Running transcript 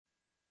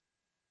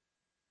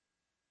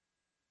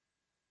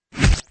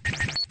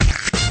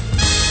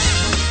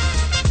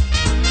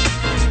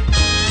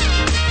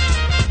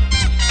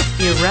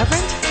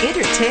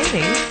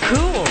entertaining,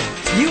 cool.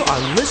 You are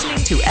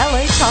listening to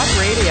LA Talk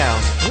Radio.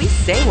 We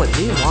say what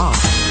we want.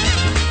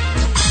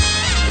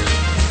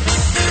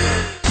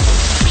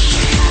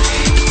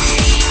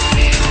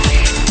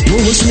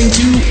 You're listening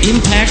to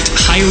Impact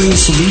Hiring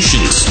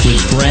Solutions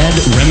with Brad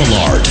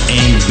Remillard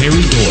and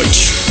Barry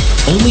Deutsch.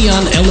 Only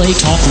on LA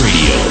Talk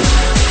Radio.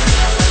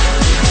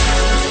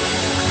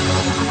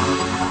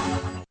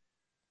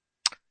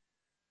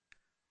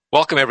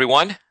 Welcome,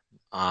 everyone.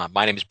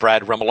 My name is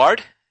Brad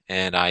Remillard,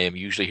 and I am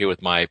usually here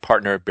with my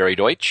partner, Barry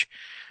Deutsch.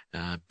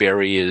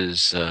 Barry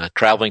is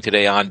traveling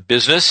today on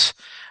business,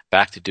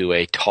 back to do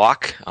a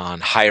talk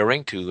on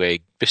hiring to a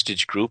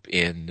Vistage group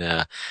in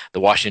the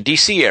Washington,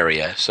 D.C.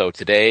 area. So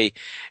today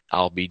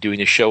I'll be doing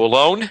the show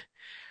alone.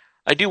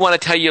 I do want to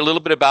tell you a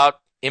little bit about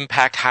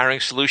Impact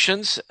Hiring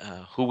Solutions,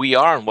 who we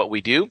are and what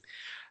we do.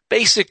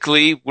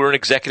 Basically, we're an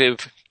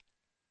executive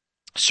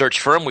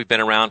search firm. We've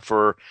been around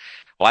for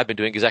I've been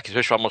doing executive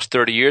search for almost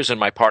 30 years, and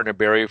my partner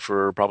Barry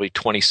for probably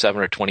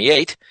 27 or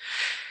 28.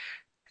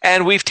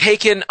 And we've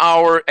taken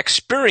our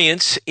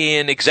experience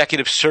in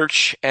executive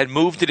search and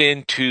moved it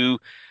into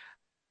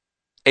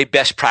a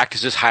best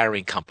practices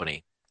hiring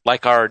company.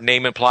 Like our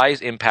name implies,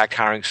 Impact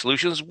Hiring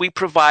Solutions, we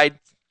provide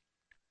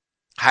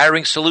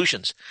hiring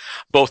solutions,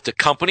 both to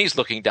companies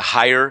looking to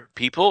hire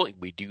people.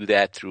 We do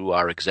that through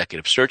our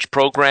executive search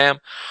program.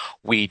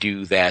 We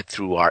do that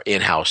through our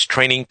in-house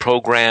training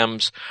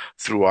programs,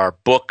 through our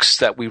books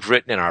that we've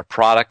written and our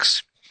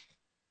products,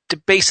 to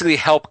basically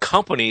help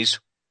companies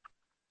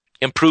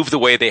improve the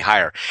way they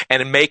hire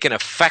and make an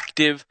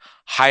effective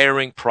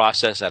hiring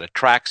process that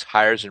attracts,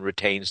 hires, and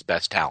retains the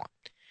best talent.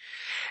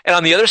 And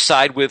on the other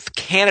side, with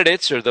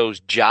candidates or those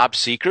job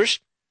seekers,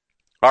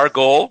 our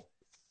goal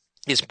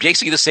is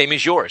basically the same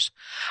as yours.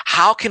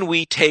 How can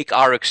we take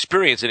our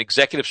experience in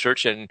executive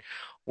search and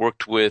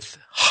worked with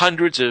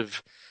hundreds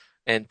of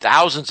and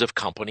thousands of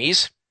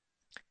companies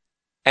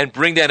and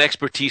bring that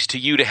expertise to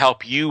you to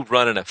help you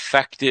run an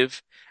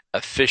effective,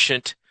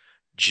 efficient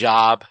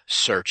job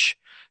search,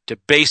 to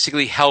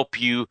basically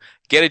help you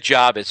get a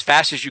job as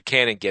fast as you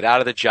can and get out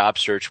of the job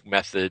search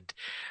method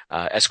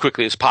as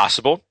quickly as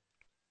possible.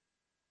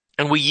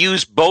 And we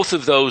use both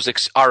of those,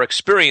 our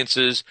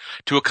experiences,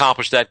 to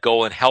accomplish that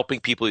goal in helping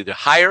people either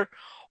hire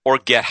or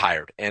get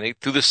hired. And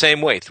through the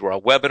same way, through our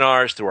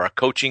webinars, through our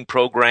coaching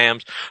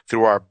programs,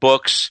 through our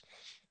books,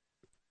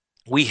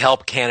 we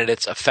help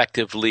candidates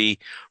effectively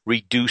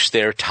reduce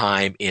their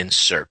time in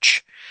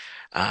search.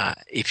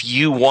 If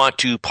you want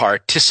to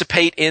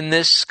participate in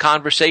this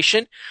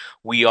conversation,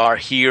 we are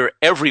here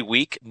every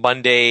week,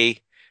 Monday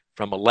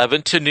from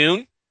 11 to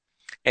noon,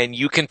 and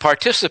you can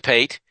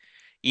participate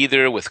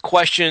either with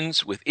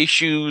questions, with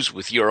issues,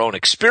 with your own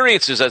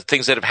experiences of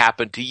things that have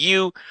happened to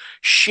you.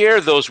 Share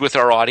those with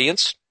our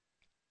audience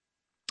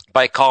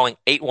by calling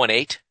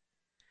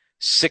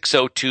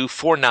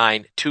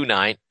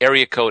 818-602-4929,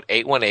 area code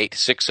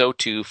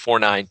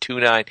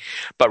 818-602-4929.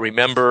 But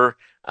remember,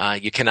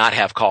 you cannot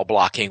have call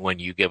blocking when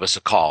you give us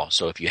a call.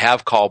 So if you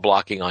have call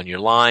blocking on your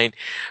line,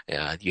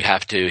 you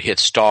have to hit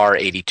star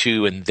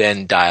 82 and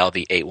then dial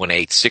the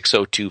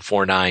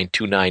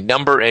 818-602-4929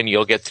 number, and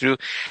you'll get through.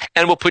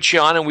 And we'll put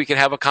you on and we can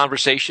have a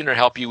conversation or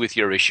help you with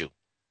your issue.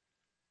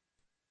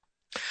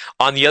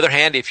 On the other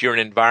hand, if you're in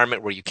an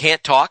environment where you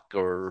can't talk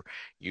or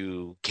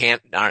you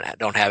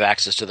don't have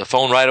access to the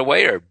phone right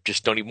away or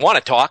just don't even want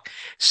to talk,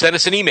 send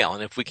us an email.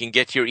 And if we can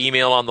get your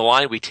email on the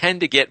line, we tend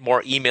to get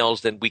more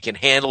emails than we can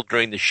handle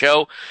during the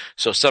show.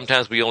 So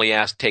sometimes we only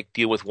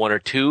deal with one or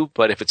two,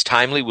 but if it's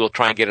timely, we'll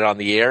try and get it on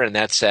the air. And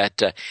that's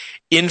at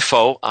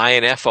info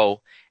at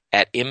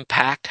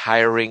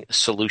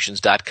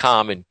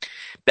impacthiringsolutions.com. And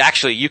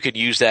actually, you could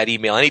use that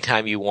email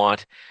anytime you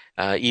want,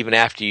 even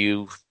after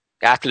the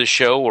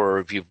show, or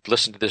if you've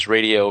listened to this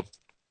radio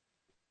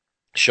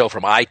show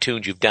from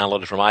iTunes, you've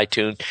downloaded from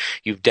iTunes,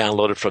 you've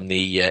downloaded from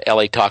the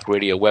LA Talk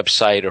Radio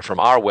website or from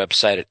our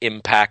website at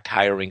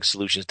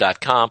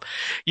impacthiringsolutions.com.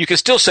 You can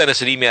still send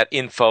us an email at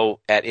info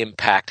at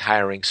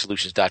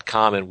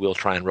impacthiringsolutions.com, and we'll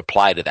try and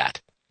reply to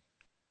that.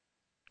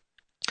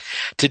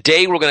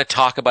 Today, we're going to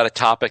talk about a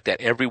topic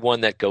that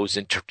everyone that goes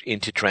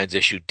into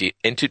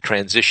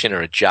transition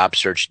or a job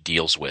search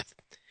deals with.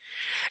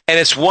 And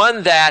it's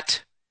one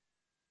that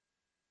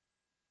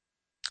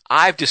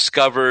I've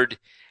discovered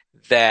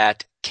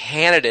that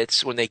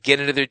candidates, when they get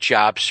into their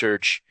job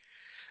search,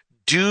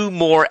 do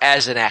more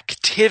as an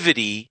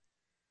activity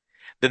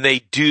than they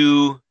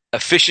do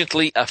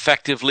efficiently,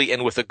 effectively,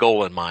 and with a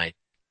goal in mind.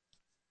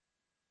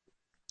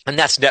 And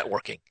that's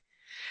networking.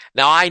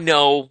 Now, I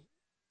know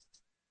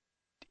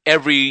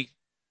every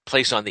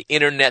place on the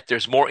internet,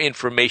 there's more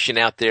information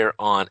out there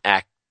on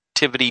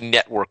activity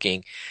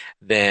networking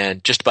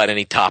than just about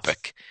any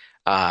topic.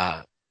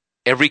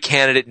 Every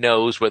candidate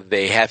knows whether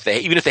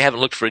even if they haven't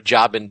looked for a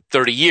job in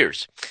 30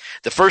 years.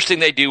 The first thing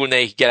they do when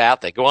they get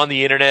out, they go on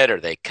the internet or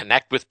they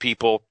connect with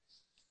people.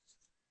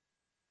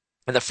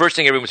 And the first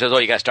thing everyone says,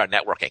 you got to start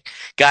networking.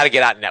 Got to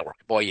get out and network.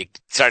 Boy, you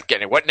start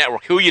getting it. What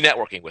network? Who are you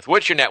networking with?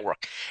 What's your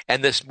network?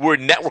 And this word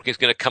networking is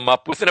going to come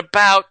up within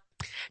about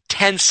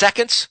 10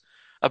 seconds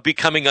of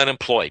becoming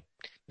unemployed.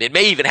 It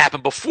may even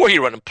happen before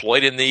you're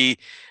unemployed in the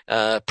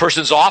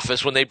person's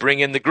office when they bring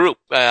in the group,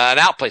 an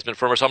outplacement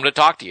firm or someone to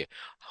talk to you.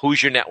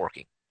 Who's your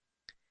networking?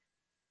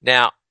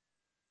 Now,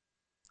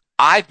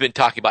 I've been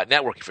talking about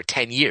networking for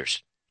 10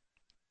 years.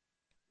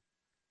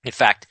 In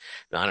fact,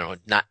 I don't know,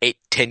 not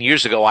 10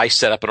 years ago, I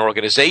set up an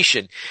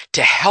organization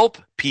to help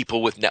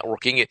people with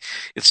networking.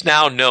 It's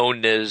now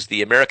known as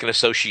the American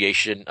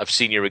Association of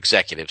Senior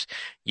Executives.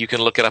 You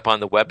can look it up on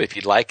the web if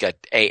you'd like at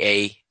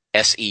aase.us.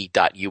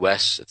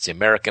 It's the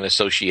American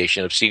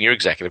Association of Senior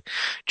Executives.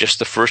 Just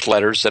the first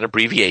letters and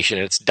abbreviation.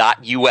 And it's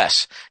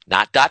 .us,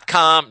 not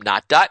 .com,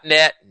 not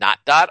 .net, not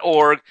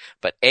 .org,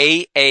 but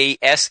aase.us.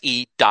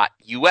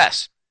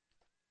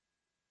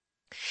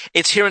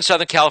 It's here in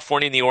Southern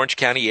California in the Orange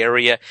County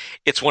area.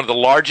 It's one of the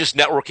largest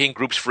networking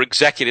groups for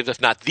executives,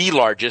 if not the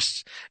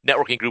largest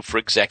networking group for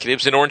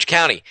executives in Orange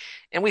County.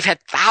 And we've had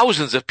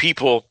thousands of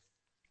people,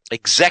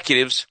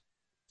 executives,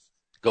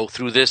 go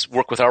through this,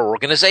 work with our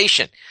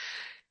organization.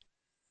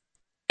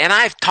 And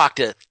I've talked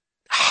to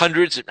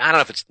hundreds, I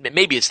don't know if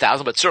maybe it's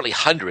thousands, but certainly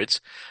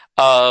hundreds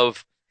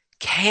of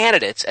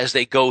candidates as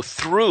they go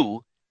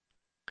through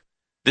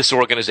this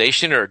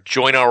organization or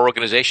join our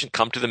organization,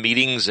 come to the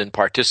meetings and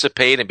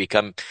participate and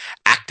become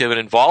active and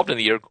involved in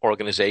the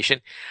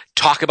organization,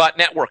 talk about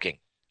networking.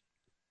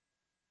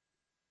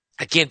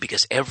 Again,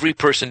 because every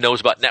person knows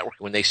about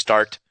networking when they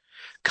start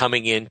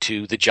coming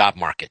into the job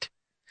market.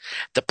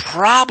 The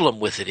problem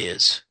with it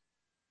is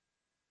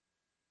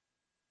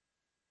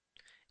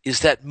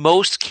that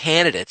most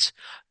candidates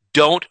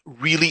don't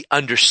really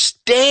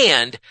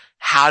understand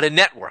how to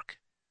network.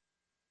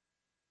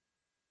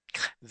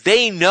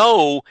 They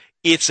know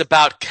it's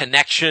about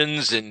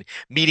connections and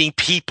meeting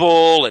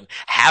people and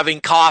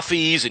having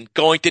coffees and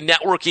going to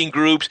networking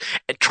groups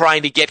and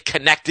trying to get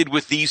connected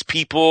with these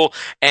people.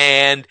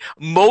 And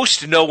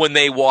most know when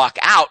they walk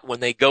out, when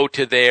they go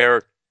to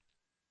their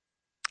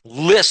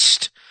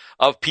list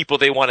of people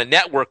they want to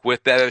network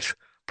with, that is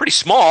pretty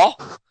small.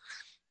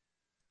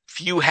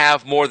 Few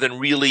have more than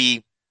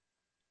really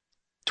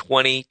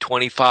 20,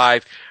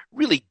 25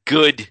 really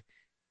good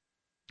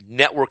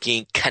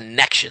networking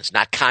connections,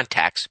 not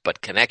contacts,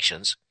 but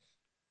connections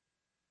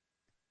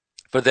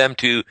for them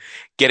to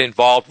get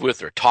involved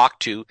with or talk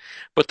to.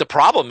 But the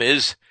problem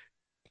is,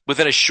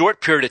 within a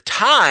short period of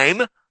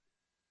time,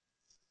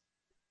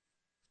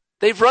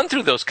 they've run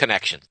through those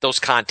connections, those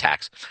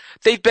contacts.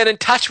 They've been in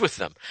touch with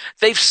them.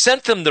 They've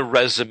sent them the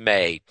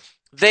resume.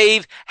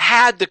 They've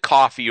had the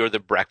coffee or the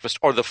breakfast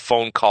or the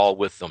phone call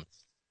with them.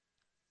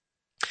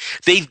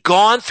 They've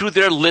gone through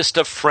their list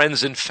of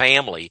friends and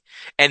family,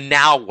 and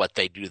now what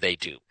they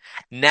do.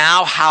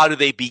 Now how do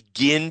they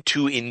begin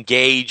to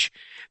engage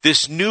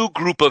this new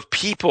group of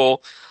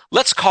people?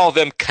 Let's call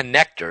them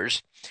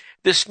connectors.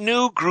 This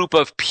new group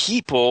of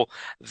people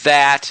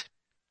that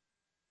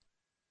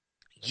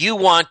you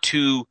want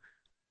to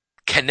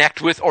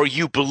connect with or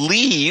you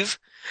believe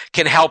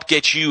can help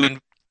get you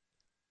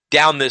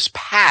down this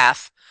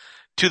path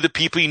to the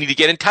people you need to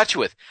get in touch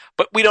with.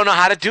 But we don't know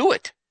how to do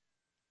it.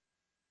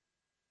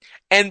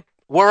 And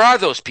where are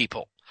those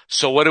people?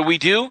 So what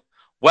do?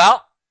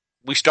 Well,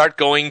 we start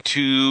going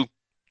to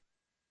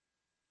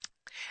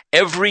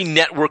every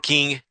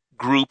networking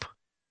group,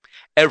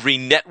 every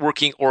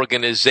networking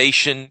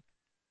organization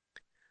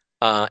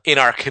in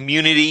our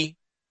community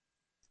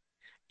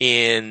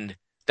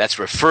that's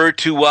referred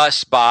to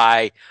us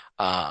by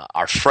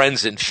our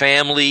friends and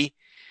family,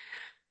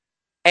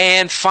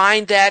 and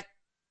find that,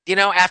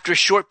 after a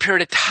short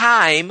period of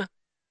time,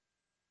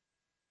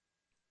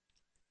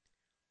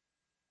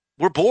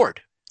 we're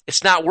bored.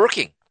 It's not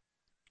working.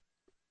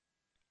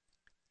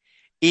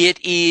 It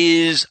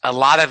is a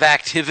lot of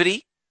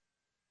activity.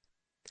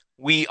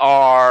 We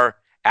are,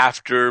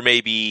 after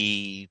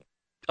maybe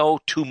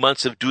 2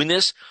 months of doing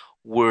this,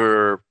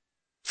 we're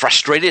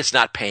frustrated. It's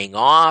not paying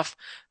off.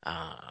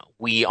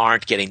 We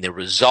aren't getting the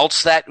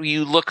results that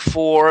you look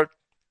for.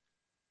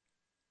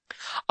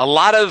 A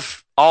lot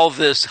of all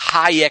this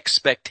high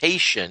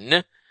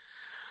expectation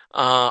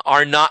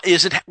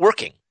isn't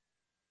working.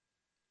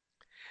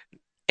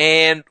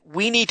 And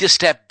we need to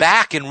step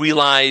back and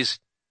realize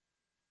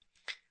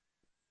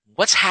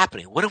what's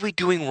happening. What are we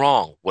doing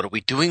wrong? What are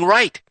we doing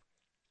right?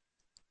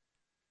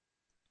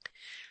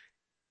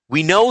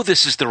 We know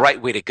this is the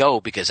right way to go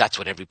because that's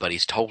what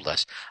everybody's told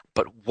us.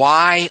 But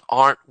why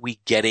aren't we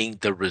getting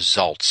the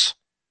results?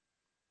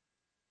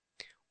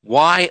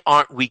 Why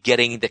aren't we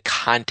getting the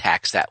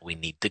contacts that we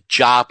need, the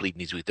job lead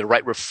needs, the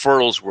right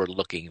referrals we're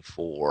looking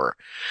for?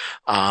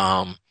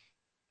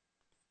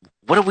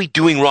 What are we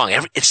doing wrong?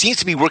 It seems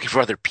to be working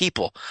for other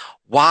people.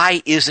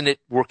 Why isn't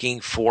it working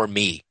for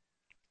me?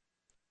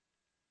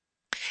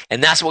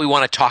 And that's what we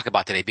want to talk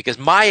about today, because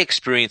my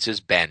experience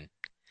has been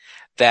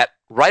that,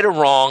 right or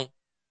wrong,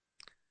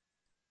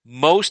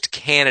 most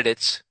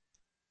candidates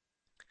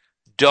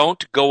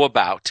don't go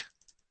about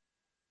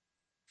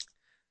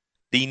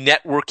the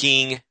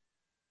networking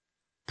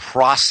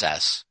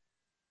process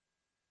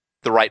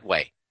the right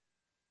way.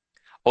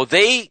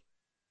 They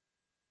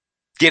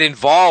get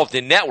involved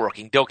in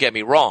networking, don't get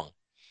me wrong.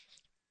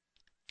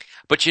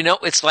 But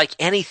it's like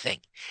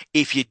anything.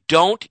 If you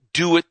don't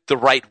do it the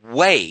right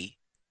way,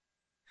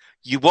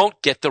 you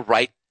won't get the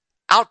right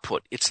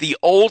output. It's the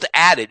old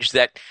adage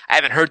that I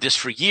haven't heard this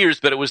for years,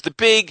 but it was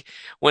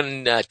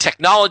when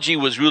technology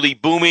was really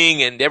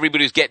booming and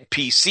everybody was getting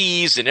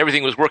PCs and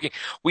everything was working.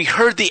 We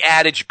heard the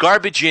adage,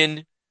 garbage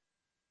in,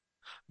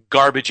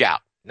 garbage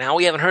out. Now,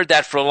 we haven't heard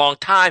that for a long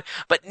time,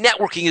 but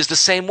networking is the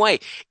same way.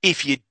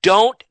 If you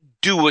don't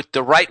do it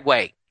the right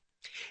way,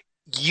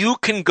 you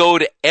can go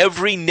to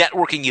every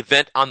networking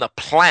event on the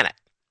planet.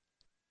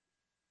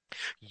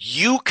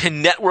 You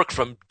can network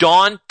from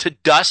dawn to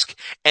dusk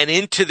and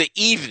into the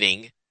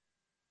evening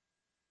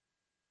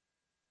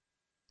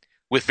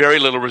with very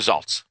little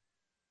results.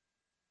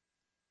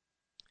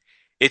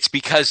 It's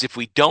because if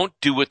we don't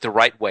do it the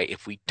right way,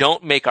 if we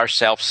don't make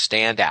ourselves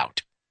stand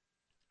out,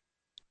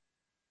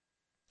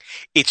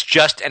 it's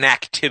just an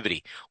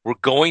activity. We're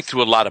going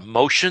through a lot of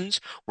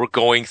motions. We're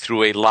going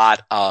through a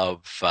lot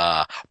of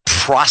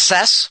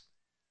process.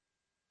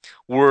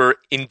 We're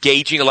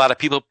engaging a lot of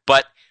people,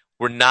 but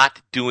we're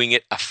not doing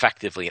it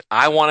effectively. And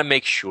I want to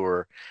make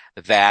sure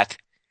that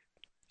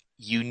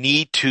you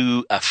need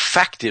to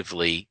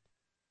effectively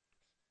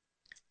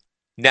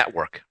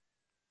network.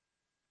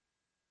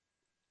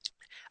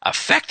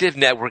 Effective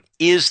network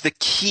is the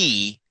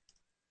key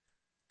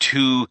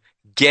to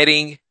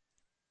getting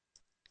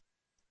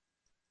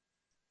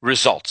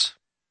results.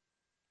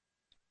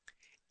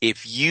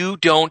 If you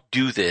don't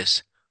do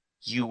this,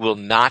 you will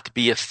not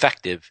be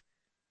effective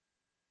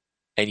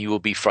and you will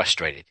be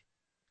frustrated.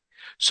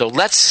 So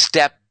let's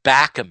step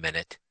back a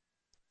minute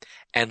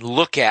and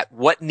look at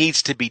what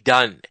needs to be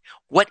done.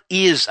 What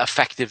is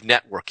effective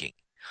networking?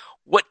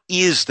 What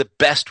is the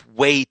best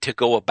way to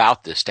go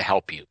about this to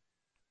help you?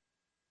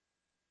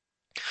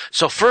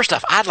 So first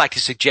off, I'd like to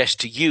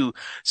suggest to you,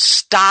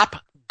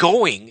 stop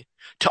going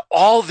to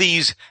all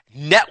these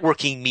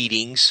networking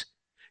meetings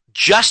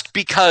just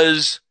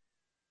because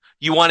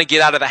you want to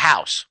get out of the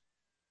house.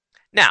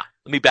 Now,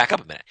 let me back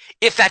up a minute.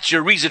 If that's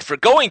your reason for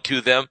going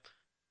to them,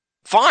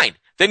 fine,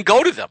 then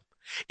go to them.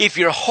 If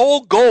your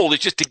whole goal is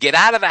just to get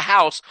out of the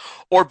house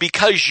or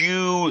because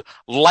you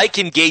like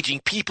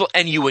engaging people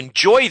and you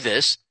enjoy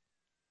this,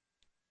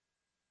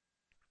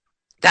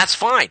 that's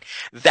fine.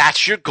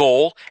 That's your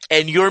goal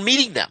and you're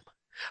meeting them.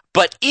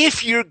 But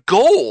if your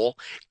goal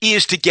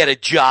is to get a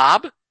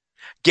job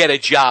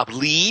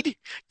lead,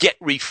 get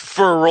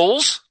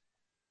referrals,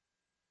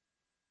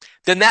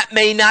 then that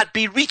may not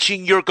be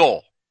reaching your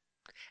goal.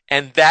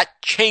 And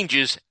that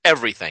changes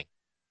everything.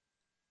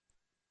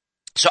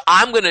 So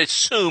I'm going to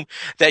assume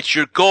that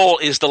your goal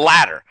is the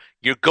latter.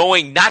 You're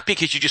going not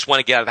because you just want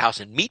to get out of the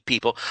house and meet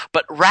people,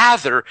 but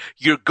rather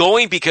you're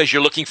going because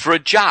you're looking for a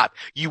job.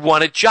 You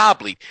want a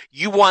job lead.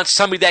 You want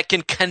somebody that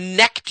can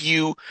connect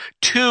you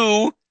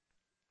to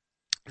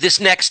this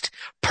next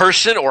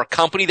person or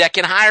company that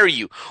can hire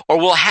you or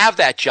will have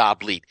that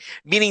job lead,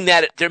 meaning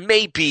that there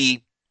may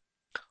be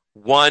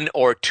one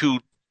or two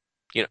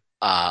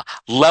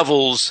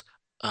levels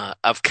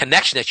of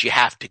connection that you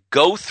have to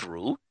go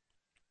through,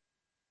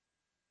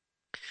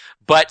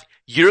 but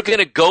you're going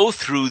to go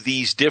through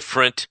these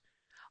different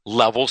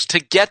levels to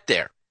get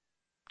there.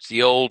 It's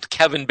the old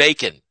Kevin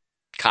Bacon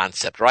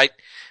concept, right?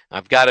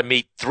 I've got to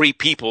meet 3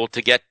 people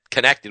to get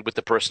connected with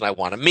the person I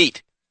want to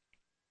meet.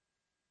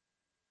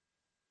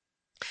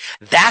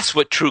 That's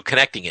what true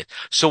connecting is.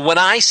 So when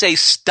I say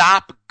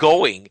stop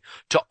going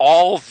to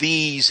all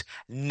these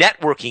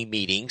networking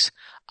meetings,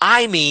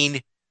 I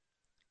mean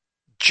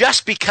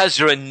just because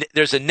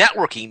there's a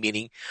networking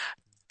meeting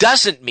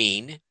doesn't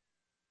mean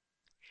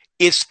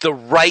it's the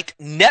right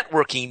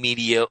networking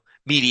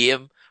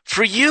medium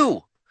for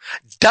you.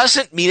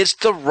 Doesn't mean it's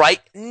the right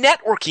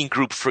networking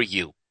group for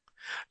you.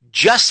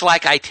 Just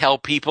like I tell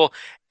people,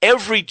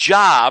 every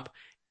job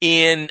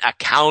in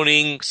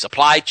accounting,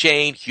 supply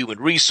chain, human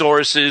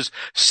resources,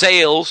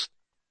 sales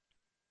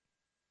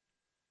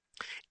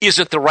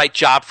isn't the right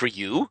job for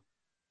you.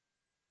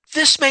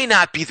 This may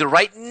not be the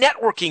right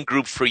networking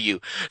group for you.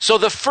 So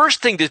the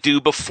first thing to do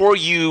before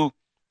you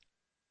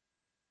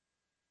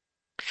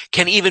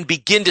can even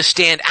begin to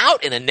stand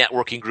out in a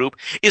networking group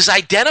is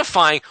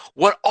identifying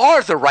what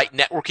are the right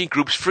networking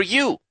groups for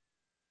you.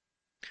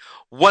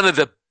 One of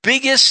the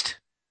biggest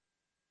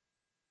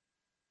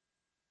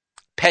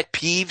pet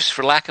peeves,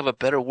 for lack of a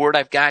better word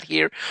I've got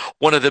here,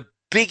 one of the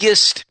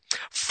biggest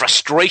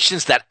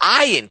frustrations that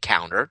I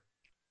encounter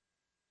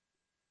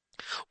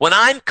when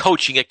I'm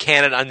coaching a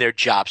candidate on their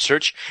job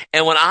search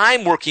and when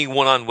I'm working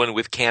one-on-one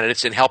with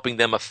candidates and helping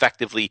them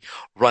effectively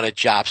run a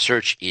job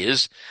search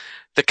is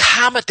the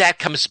comment that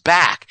comes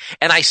back,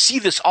 and I see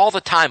this all the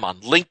time on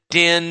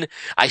LinkedIn,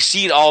 I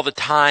see it all the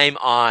time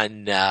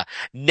on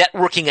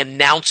networking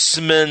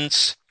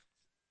announcements,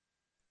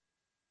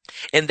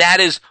 and that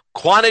is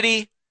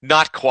quantity,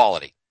 not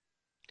quality.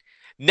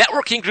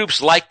 Networking groups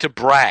like to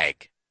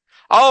brag.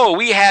 Oh,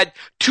 we had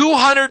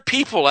 200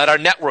 people at our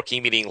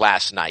networking meeting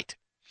last night.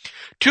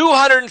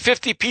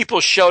 250 people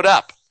showed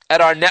up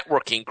at our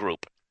networking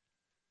group.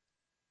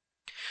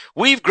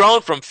 We've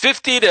grown from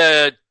 50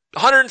 to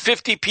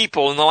 150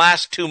 people in the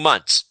last 2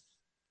 months.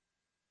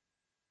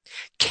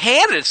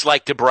 Candidates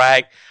like to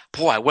brag,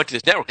 boy, I went to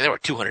this network and there were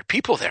 200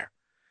 people there.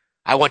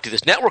 I went to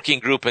this networking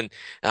group and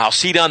I'll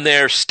see it on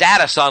their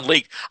status on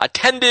LinkedIn.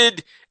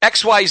 Attended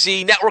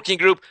XYZ networking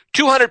group,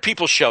 200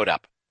 people showed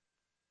up.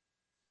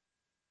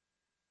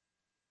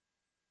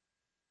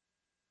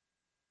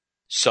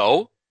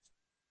 So,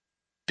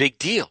 big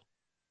deal.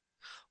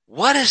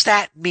 What does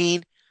that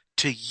mean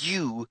to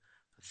you,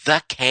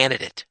 the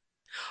candidate?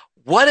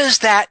 What does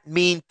that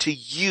mean to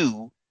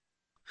you,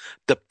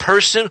 the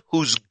person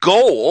whose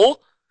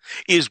goal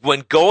is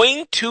when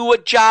going to a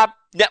job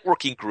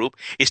networking group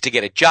is to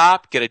get a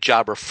job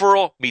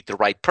referral, meet the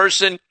right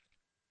person,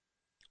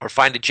 or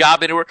find a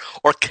job interviewer,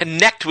 or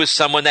connect with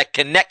someone that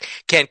can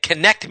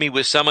connect me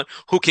with someone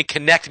who can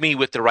connect me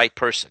with the right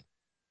person?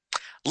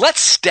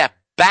 Let's step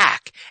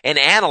back and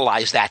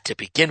analyze that to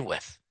begin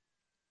with.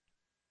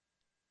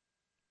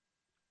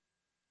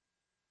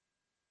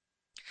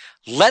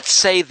 Let's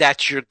say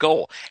that's your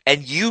goal,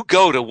 and you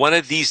go to one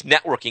of these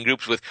networking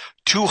groups with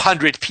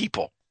 200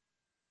 people.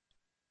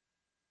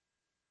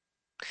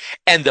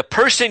 And the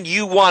person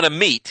you want to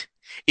meet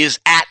is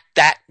at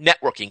that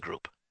networking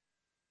group.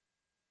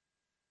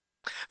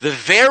 The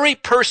very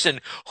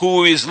person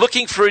who is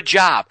looking for a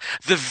job,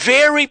 who's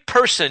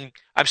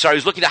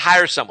looking to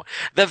hire someone,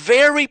 the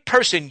very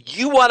person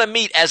you want to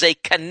meet as a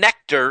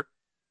connector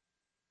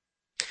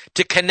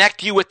to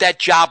connect you with that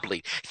job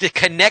lead, to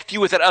connect you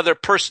with that other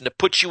person, to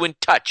put you in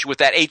touch with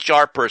that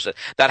HR person,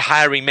 that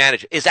hiring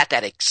manager, is at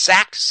that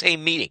exact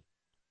same meeting.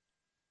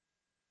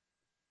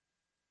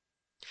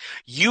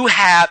 You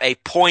have a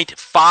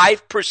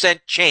 0.5%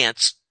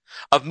 chance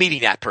of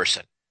meeting that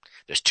person.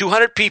 There's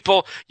 200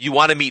 people. You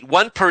want to meet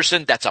one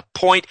person. That's a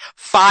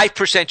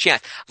 0.5%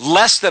 chance.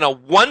 Less than a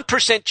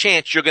 1%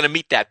 chance you're going to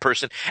meet that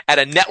person at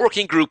a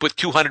networking group with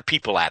 200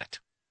 people at it.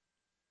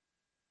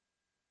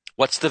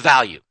 What's the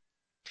value?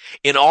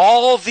 In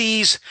all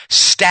these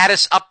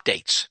status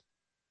updates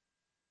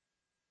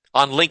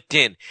on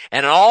LinkedIn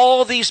and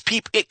all these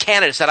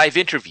candidates that I've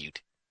interviewed,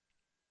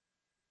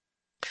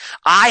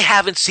 I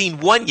haven't seen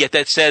one yet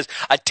that says,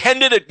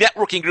 attended a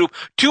networking group,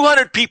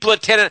 200 people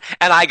attended,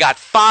 and I got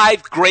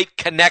 5 great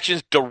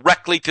connections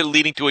directly to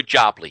leading to a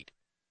job lead.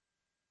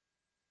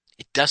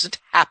 It doesn't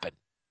happen.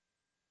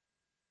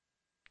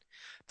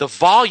 The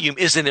volume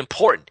isn't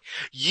important.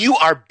 You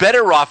are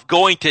better off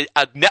going to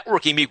a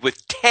networking meeting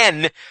with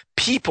 10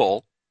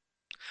 people,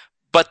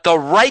 but the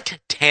right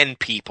 10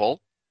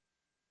 people,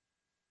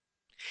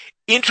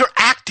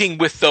 interacting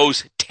with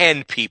those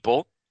 10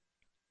 people,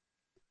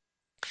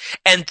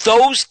 and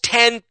those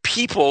 10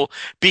 people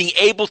being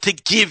able to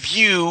give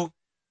you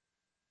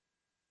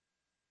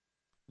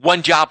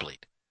one job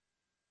lead,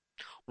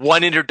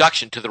 one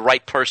introduction to the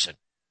right person.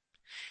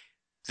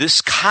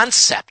 This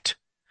concept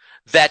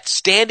that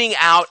standing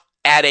out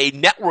at a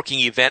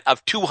networking event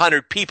of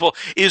 200 people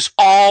is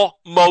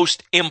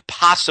almost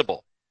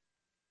impossible.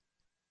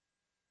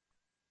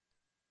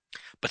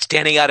 But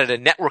standing out at a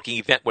networking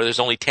event where there's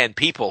only 10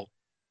 people,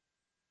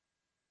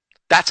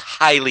 that's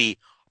highly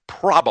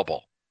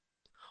probable.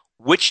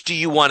 Which do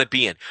you want to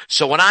be in?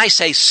 So when I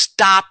say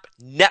stop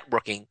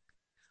networking,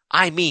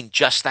 I mean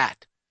just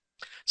that.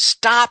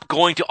 Stop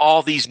going to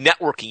all these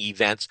networking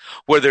events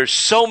where there's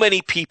so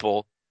many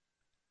people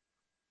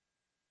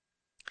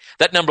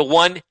that, number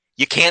one,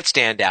 you can't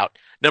stand out.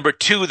 Number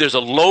two, there's a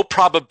low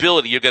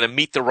probability you're going to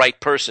meet the right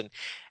person.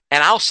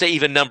 And I'll say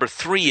even number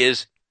 3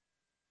 is,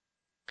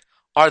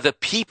 are the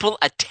people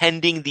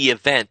attending the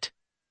event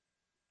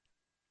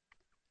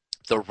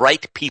the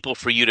right people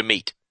for you to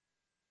meet?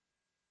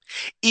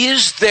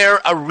 Is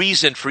there a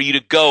reason for you to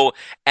go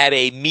at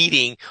a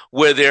meeting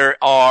where there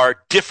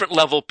are different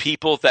level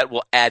people that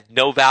will add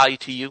no value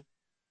to you?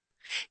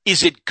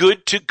 Is it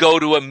good to go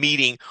to a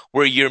meeting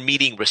where you're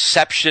meeting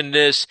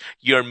receptionists,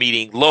 you're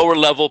meeting lower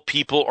level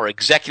people or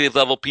executive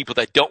level people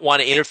that don't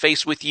want to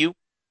interface with you?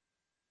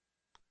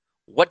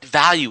 What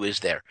value is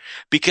there?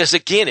 Because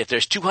again, if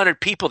there's 200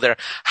 people there,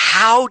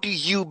 how do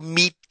you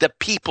meet the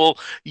people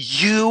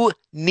you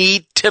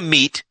need to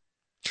meet?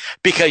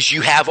 Because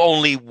you have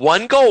only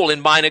one goal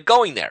in mind of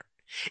going there.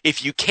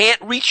 If you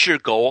can't reach your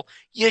goal,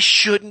 you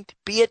shouldn't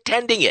be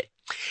attending it.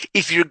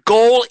 If your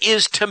goal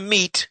is to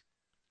meet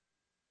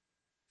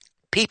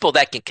people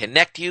that can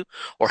connect you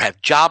or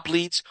have job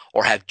leads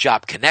or have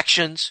job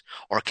connections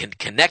or can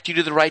connect you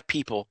to the right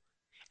people,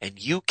 and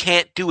you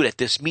can't do it at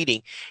this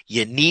meeting,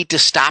 you need to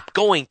stop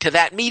going to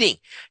that meeting.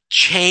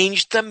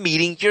 Change the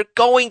meeting you're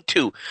going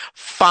to.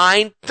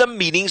 Find the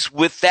meetings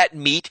that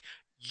meet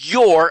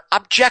your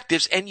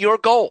objectives and your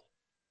goal.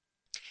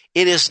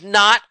 It is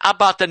not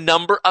about the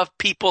number of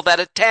people that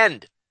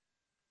attend.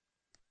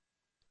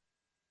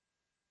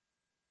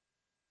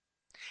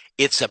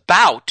 It's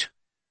about,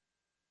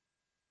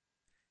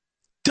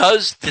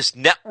 does this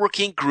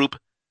networking group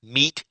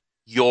meet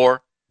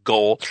your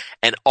goal,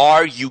 and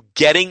are you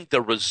getting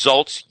the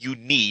results you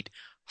need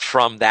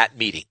from that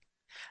meeting?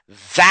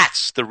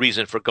 That's the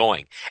reason for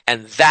going,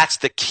 and that's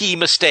the key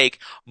mistake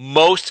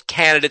most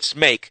candidates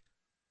make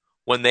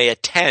when they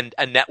attend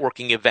a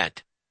networking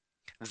event.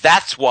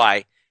 That's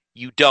why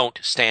you don't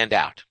stand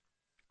out.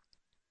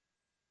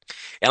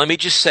 And let me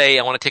just say,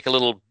 I want to take a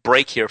little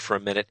break here for a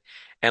minute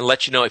and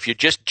let you know, if you're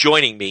just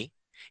joining me,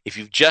 if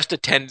you've just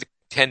attended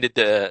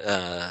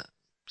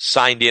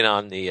signed in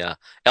on the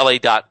LA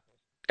Talk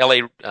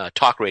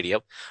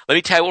Radio, let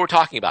me tell you what we're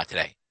talking about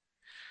today.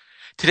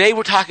 Today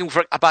we're talking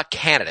about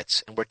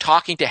candidates, and we're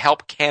talking to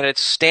help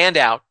candidates stand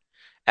out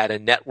at a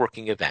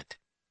networking event.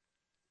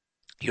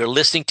 You're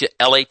listening to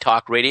LA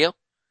Talk Radio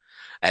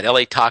at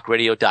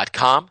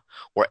latalkradio.com,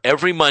 where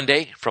every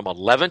Monday from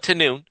 11 to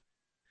noon,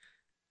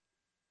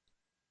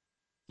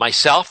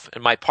 myself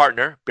and my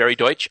partner, Barry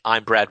Deutsch,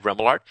 I'm Brad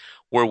Remillard,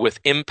 we're with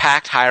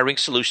Impact Hiring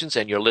Solutions,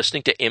 and you're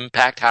listening to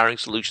Impact Hiring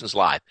Solutions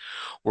Live,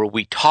 where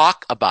we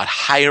talk about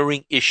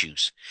hiring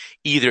issues,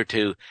 either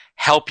to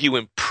help you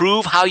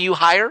improve how you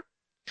hire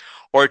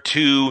or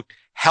to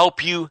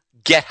help you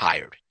get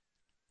hired.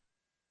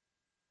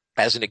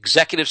 As an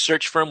executive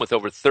search firm with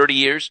over 30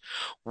 years,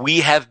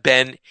 we have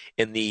been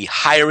in the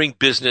hiring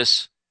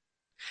business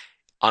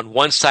on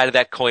one side of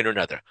that coin or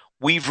another.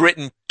 We've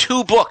written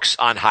 2 books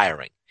on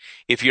hiring.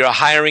 If you're a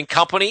hiring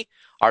company,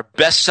 our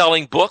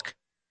best-selling book,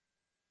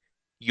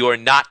 You're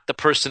Not the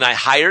Person I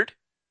Hired.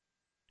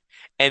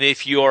 And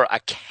if you're a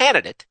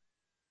candidate,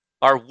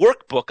 our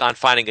workbook on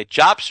finding a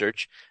job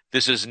search,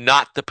 This Is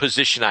Not the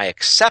Position I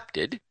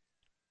Accepted,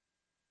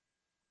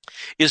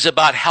 is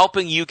about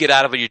helping you get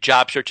out of your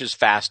job search as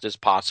fast as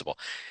possible.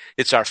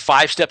 It's our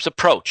 5-steps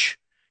approach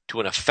to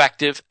an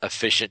effective,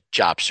 efficient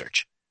job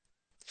search.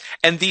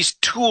 And these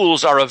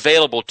tools are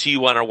available to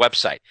you on our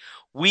website.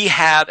 We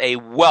have a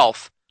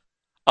wealth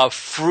of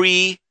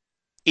free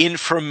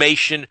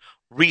information,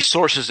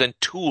 resources, and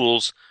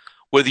tools,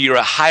 whether you're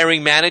a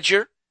hiring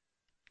manager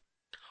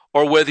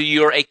or whether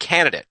you're a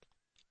candidate.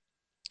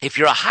 If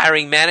you're a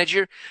hiring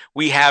manager,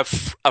 we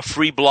have a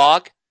free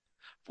blog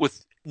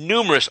with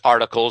numerous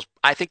articles.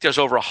 I think there's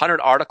over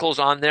 100 articles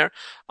on there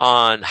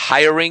on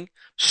hiring,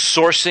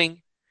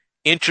 sourcing,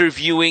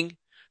 interviewing,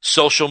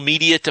 social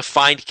media to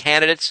find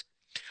candidates.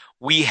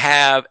 We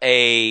have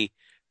a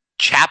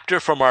chapter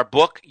from our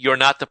book, You're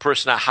Not the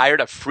Person I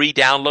Hired, a free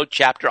download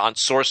chapter on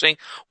sourcing,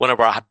 one of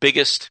our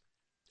biggest,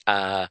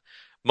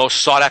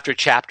 most sought after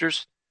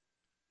chapters.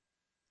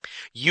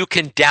 You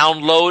can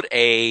download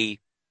a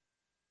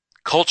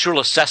cultural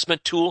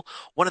assessment tool.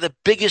 One of the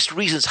biggest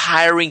reasons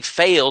hiring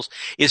fails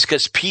is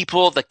because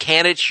people, the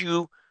candidates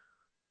you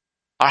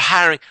are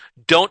hiring,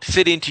 don't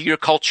fit into your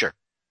culture.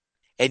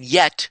 And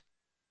yet,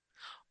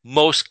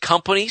 most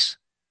companies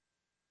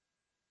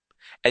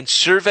and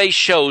survey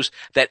shows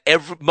that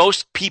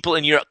most people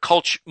in your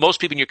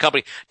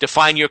company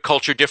define your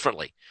culture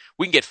differently.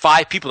 We can get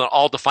 5 people that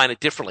all define it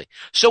differently.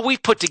 So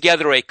we've put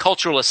together a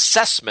cultural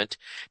assessment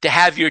to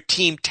have your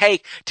team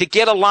take to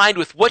get aligned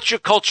with what your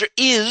culture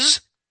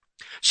is,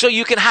 so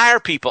you can hire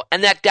people,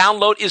 and that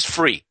download is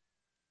free.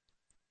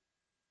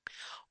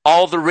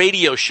 All the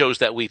radio shows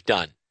that we've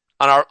done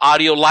on our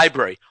audio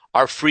library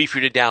are free for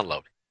you to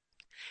download.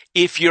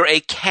 If you're a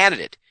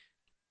candidate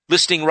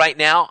listening right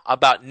now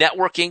about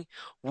networking,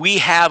 we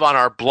have on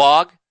our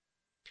blog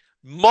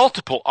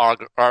multiple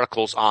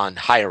articles on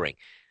hiring.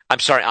 On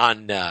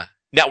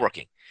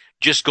networking.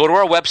 Just go to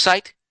our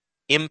website,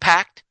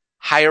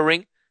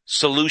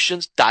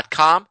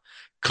 impacthiringsolutions.com.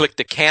 Click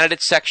the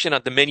candidate section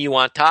on the menu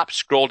on top,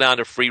 scroll down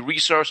to free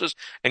resources,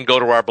 and go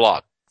to our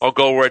blog. Or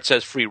go where it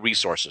says free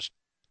resources.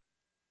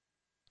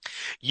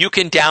 You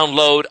can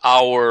download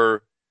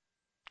our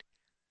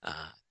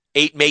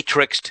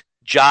 8-matrixed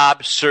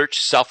job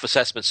search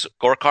self-assessment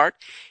scorecard.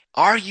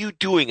 Are you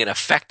doing an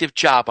effective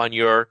job on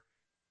your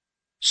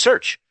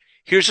search?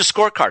 Here's a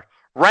scorecard.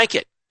 Rank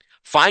it.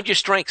 Find your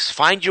strengths.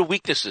 Find your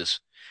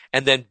weaknesses.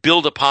 And then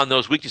build upon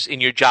those weaknesses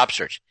in your job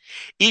search.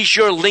 Is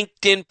your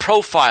LinkedIn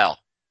profile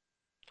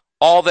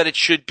all that it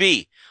should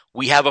be?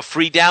 We have a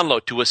free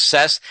download to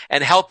assess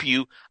and help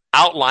you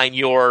outline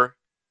your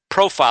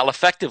profile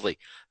effectively.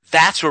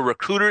 That's where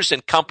recruiters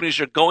and companies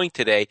are going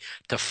today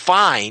to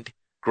find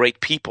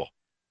great people.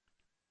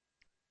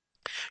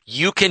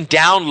 You can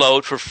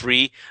download for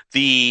free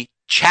the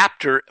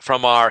chapter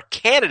from our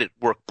candidate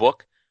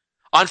workbook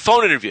on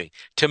phone interviewing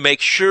to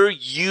make sure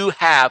you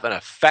have an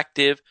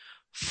effective,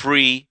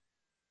 free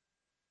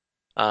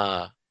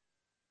phone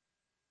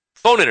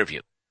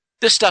interview.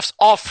 This stuff's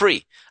all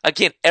free.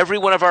 Again, every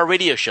one of our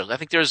radio shows, I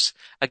think there's,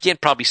 again,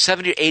 probably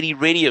 70 or 80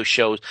 radio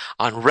shows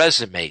on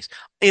resumes,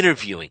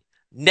 interviewing,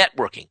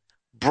 networking,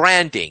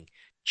 branding,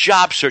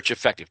 job search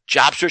effective,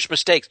 job search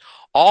mistakes.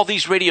 All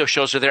these radio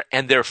shows are there,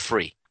 and they're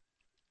free.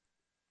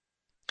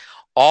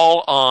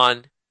 All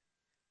on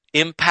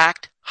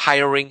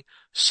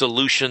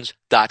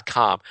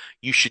impacthiringsolutions.com.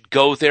 You should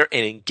go there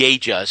and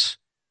engage us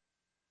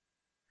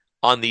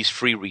on these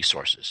free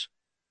resources.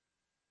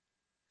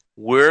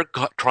 We're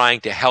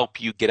trying to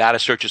help you get out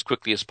of search as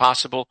quickly as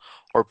possible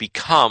or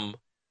become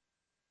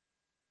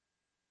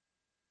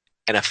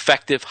an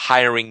effective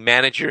hiring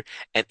manager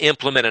and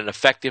implement an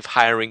effective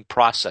hiring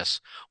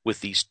process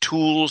with these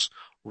tools,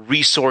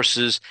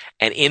 resources,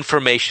 and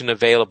information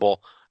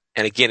available.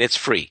 And again, it's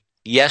free.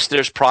 Yes,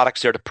 there's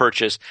products there to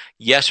purchase.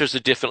 Yes, there's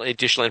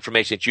additional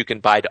information that you can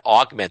buy to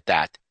augment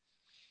that.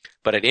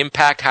 But at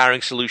Impact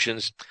Hiring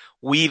Solutions,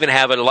 we even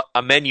have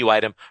a menu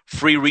item,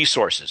 free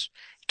resources.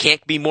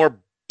 Can't be more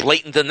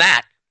blatant than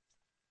that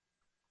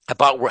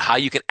about how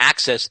you can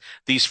access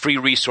these free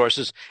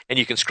resources. And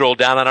you can scroll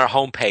down on our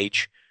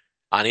homepage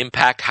on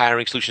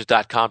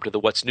impacthiringsolutions.com to the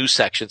What's New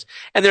sections.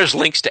 And there's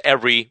links to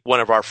every one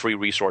of our free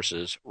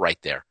resources right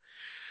there.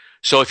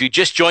 So if you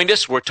just joined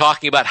us, we're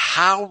talking about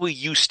how will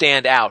you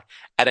stand out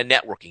at a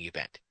networking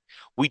event.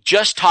 We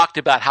just talked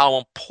about how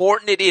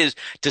important it is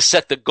to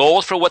set the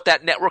goals for what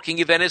that networking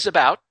event is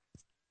about,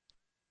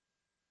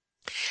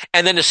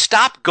 and then to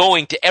stop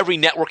going to every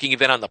networking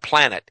event on the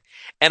planet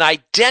and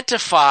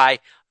identify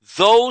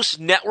those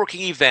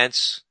networking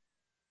events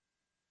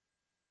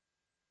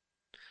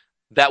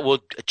that will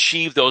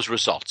achieve those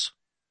results.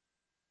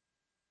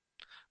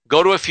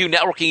 Go to a few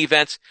networking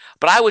events,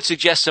 but I would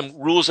suggest some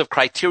rules of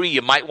criteria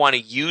you might want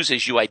to use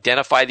as you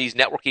identify these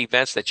networking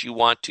events that you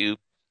want to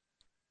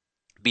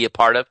be a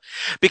part of.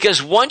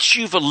 Because once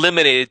you've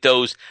eliminated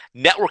those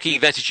networking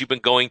events that you've been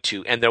going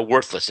to and they're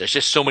worthless, there's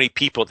just so many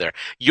people there,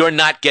 you're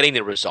not getting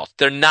the results.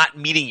 They're not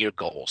meeting your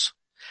goals.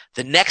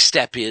 The next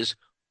step is,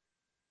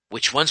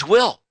 which ones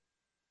will?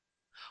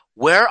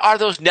 Where are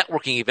those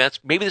networking events?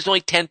 Maybe there's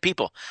only 10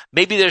 people.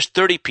 Maybe there's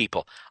 30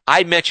 people.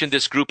 I mentioned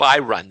this group I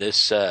run,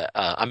 this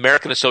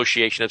American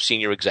Association of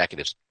Senior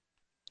Executives.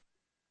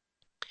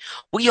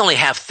 We only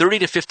have 30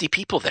 to 50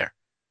 people there.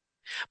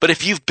 But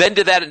if you've been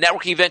to that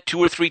networking event 2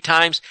 or 3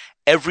 times,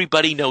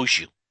 everybody knows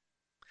you.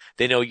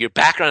 They know your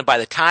background. By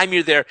the time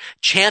you're there,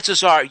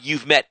 chances are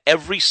you've met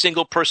every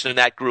single person in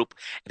that group.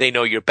 They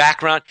know your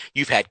background.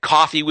 You've had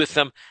coffee with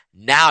them.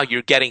 Now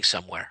you're getting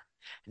somewhere.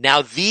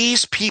 Now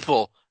these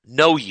people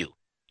know you.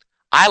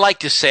 I like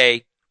to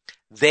say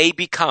they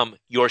become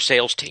your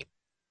sales team.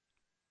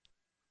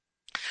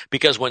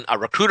 Because when a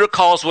recruiter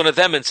calls one of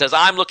them and says,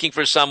 I'm looking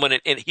for someone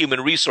in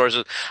human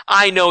resources,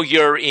 I know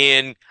you're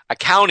in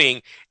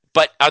accounting,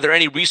 but are there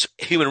any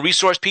human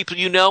resource people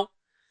you know?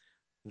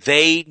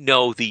 They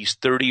know these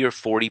 30 or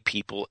 40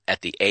 people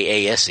at the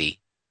AASE,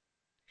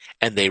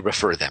 and they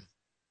refer them.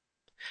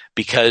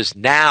 Because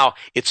now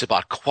it's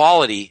about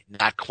quality,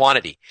 not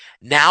quantity.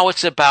 Now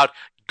it's about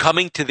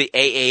coming to the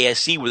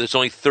AASE where there's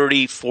only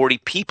 30, 40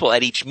 people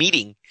at each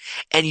meeting,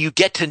 and you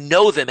get to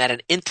know them at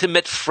an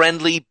intimate,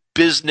 friendly,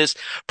 business,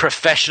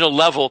 professional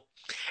level,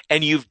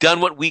 and you've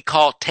done what we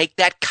call take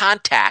that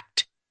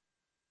contact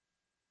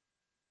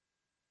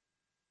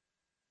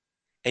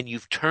and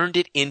you've turned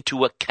it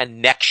into a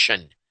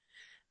connection.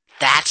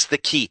 That's the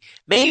key.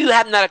 Maybe you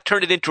have not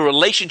turned it into a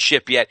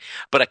relationship yet,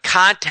 but a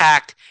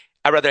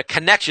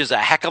connection is a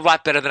heck of a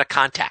lot better than a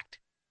contact.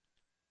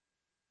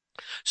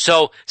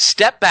 So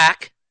step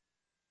back,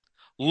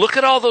 look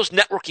at all those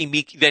networking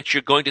events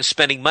you're going to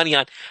spending money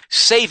on,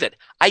 save it,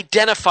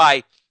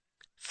 identify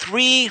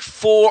 3,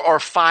 4, or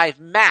 5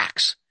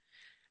 max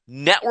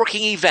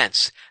networking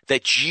events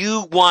that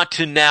you want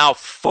to now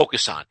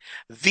focus on.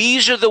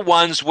 These are the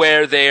ones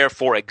where there,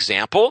 for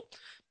example,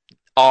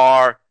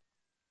 are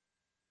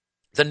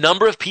the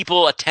number of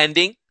people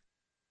attending.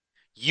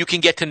 You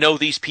can get to know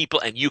these people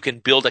and you can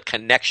build a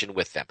connection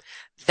with them.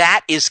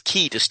 That is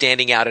key to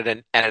standing out at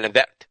an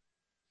event.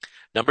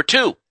 Number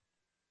 2,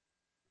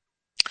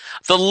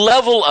 the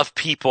level of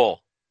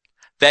people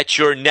that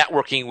you're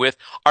networking with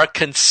are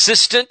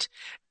consistent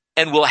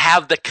and will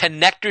have the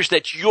connectors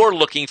that you're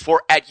looking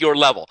for at your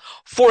level.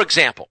 For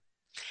example,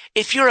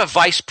 if you're a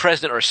vice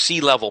president or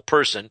C-level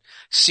person,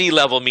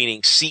 C-level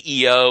meaning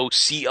CEO,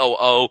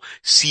 COO,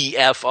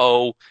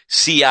 CFO,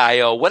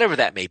 CIO, whatever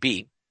that may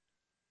be,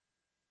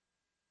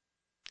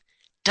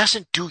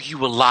 doesn't do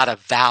you a lot of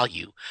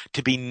value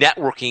to be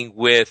networking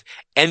with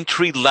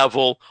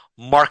entry-level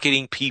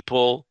marketing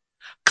people,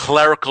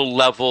 clerical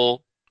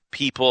level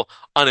people,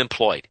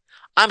 unemployed.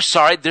 I'm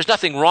sorry, there's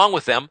nothing wrong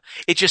with them.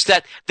 It's just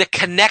that the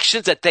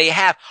connections that they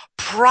have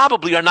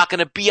probably are not going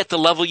to be at the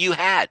level you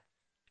had.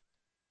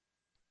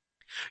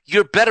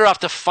 You're better off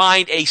to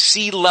find a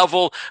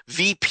C-level,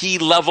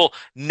 VP-level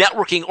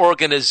networking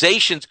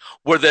organizations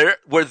where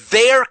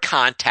their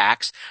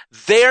contacts,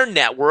 their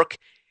network,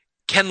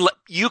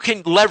 you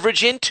can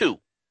leverage into.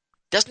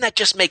 Doesn't that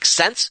just make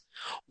sense?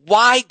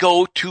 Why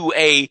go to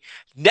a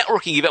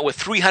networking event with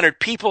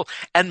 300 people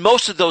and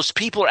most of those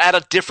people are at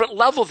a different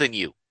level than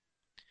you?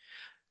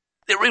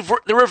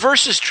 The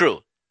reverse is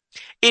true.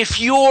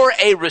 If you're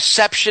a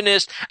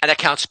receptionist, an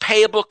accounts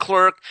payable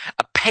clerk,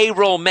 a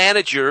payroll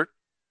manager,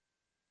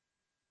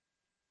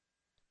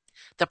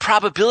 the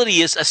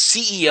probability is a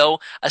CEO,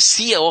 a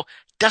CEO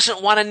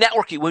doesn't want to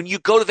network you. When you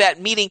go to that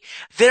meeting,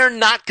 they're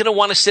not going to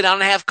want to sit down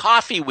and have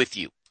coffee with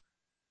you.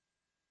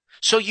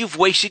 So you've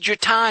wasted your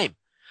time.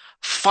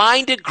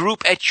 Find a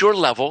group at your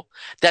level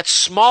that's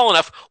small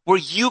enough where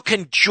you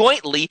can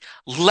jointly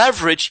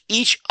leverage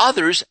each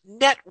other's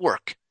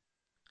network.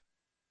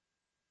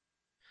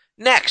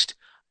 Next,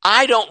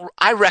 I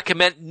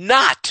recommend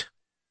not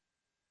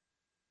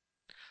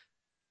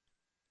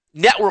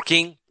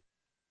networking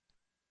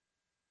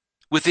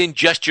within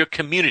just your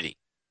community.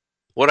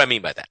 What do I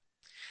mean by that?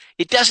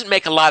 It doesn't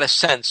make a lot of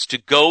sense to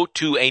go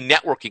to a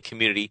networking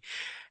community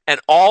and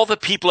all the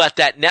people at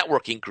that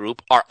networking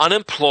group are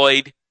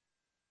unemployed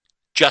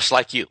just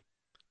like you.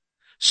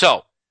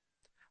 So,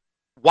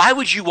 why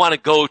would you want to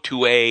go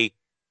to a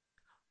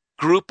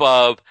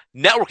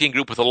networking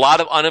group with a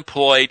lot of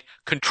unemployed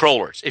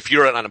controllers if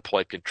you're an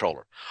unemployed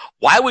controller?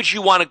 Why would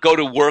you want to go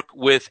to work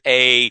with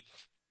a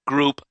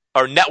group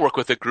or network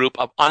with a group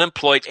of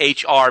unemployed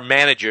HR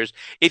managers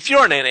if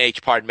you're an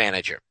HR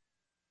manager?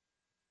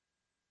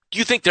 Do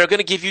you think they're going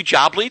to give you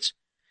job leads?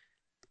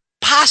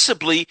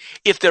 Possibly,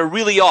 if they're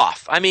really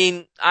off. I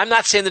mean, I'm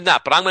not saying they're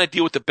not, but I'm going to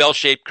deal with the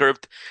bell-shaped curve,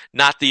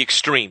 not the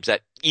extremes,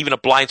 that even a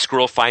blind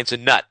squirrel finds a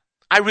nut.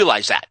 I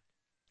realize that.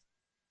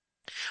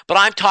 But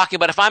I'm talking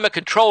about if I'm a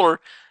controller,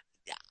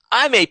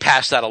 I may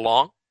pass that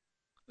along,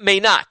 may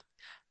not.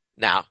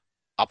 Now,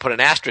 I'll put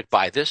an asterisk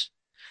by this.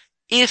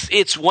 If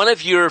it's one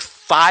of your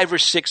 5 or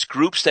 6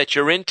 groups that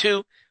you're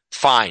into,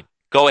 fine,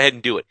 go ahead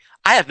and do it.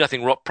 I have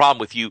nothing problem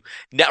with you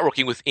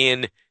networking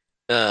within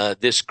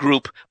this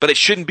group, but it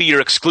shouldn't be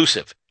your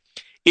exclusive.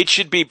 It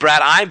should be,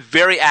 Brad, I'm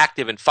very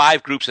active in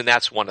 5 groups, and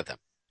that's one of them.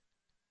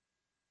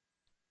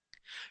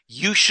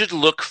 You should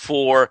look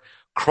for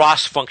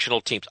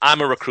cross-functional teams.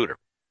 I'm a recruiter.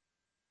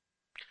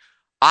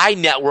 I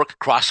network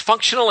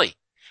cross-functionally,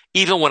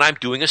 even when I'm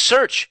doing a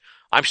search.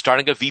 I'm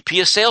starting a VP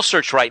of sales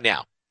search right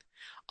now.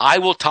 I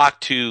will talk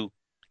to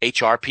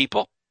HR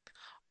people.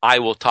 I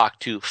will talk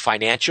to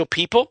financial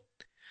people.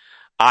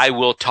 I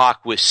will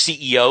talk with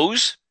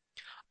CEOs.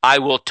 I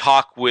will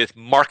talk with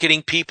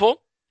marketing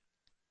people,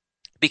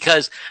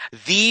 because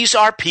these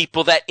are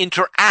people that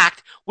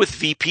interact with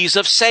VPs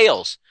of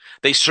sales.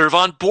 They serve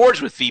on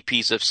boards with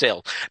VPs of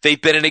sales.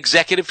 They've been in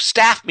executive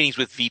staff meetings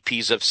with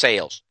VPs of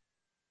sales.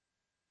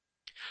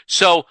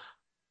 So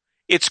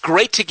it's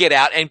great to get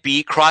out and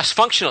be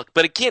cross-functional.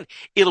 But again,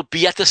 it'll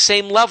be at the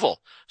same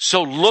level.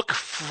 So look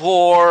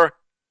for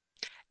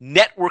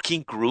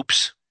networking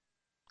groups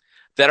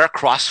that are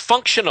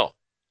cross-functional.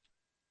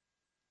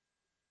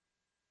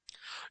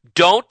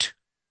 Don't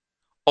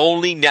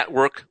only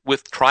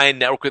try and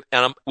network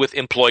with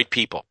employed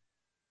people.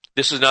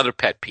 This is another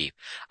pet peeve.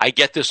 I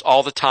get this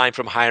all the time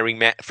from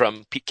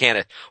from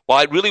candidates. Well,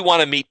 I really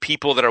want to meet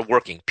people that are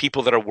working.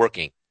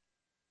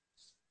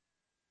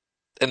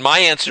 And my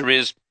answer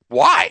is,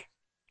 why?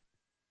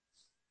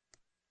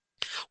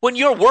 When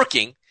you're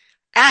working,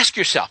 ask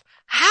yourself,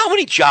 how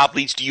many job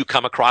leads do you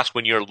come across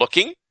when you're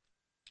looking?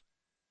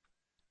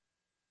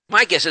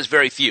 My guess is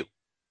very few.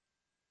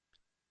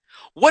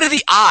 What are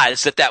the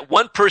odds that that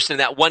one person in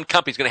that one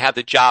company is going to have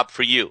the job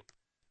for you?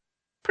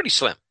 Pretty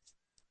slim.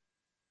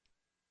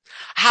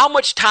 How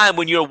much time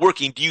when you're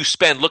working do you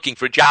spend looking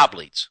for job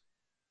leads?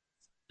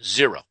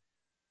 0.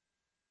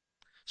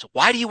 So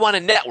why do you want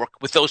to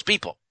network with those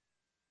people?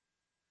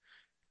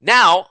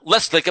 Now,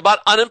 let's think about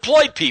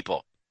unemployed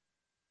people.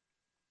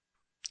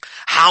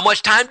 How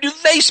much time do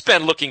they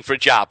spend looking for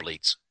job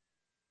leads?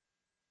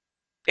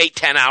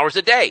 8-10 hours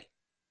a day.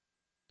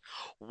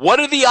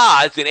 What are the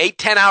odds in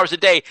 8-10 hours a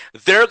day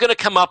they're going to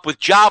come up with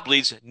job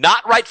leads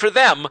not right for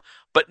them,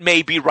 but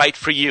maybe right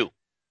for you?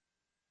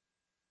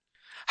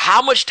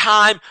 How much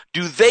time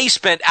do they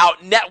spend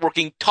out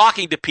networking,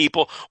 talking to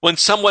people when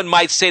someone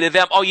might say to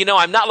them, oh,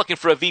 I'm not looking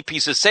for a VP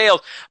of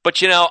sales,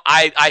 but,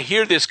 I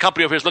hear this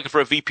company over here is looking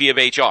for a VP of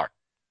HR.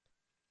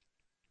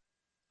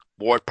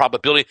 More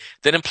probability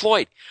than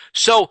employed.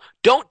 So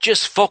don't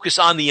just focus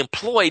on the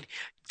employed.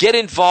 Get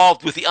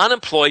involved with the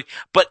unemployed,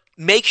 but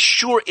make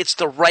sure it's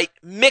the right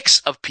mix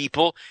of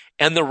people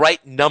and the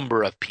right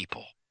number of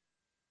people.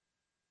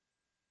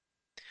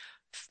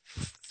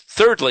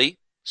 Thirdly,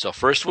 so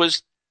first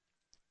was,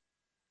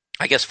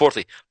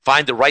 fourthly,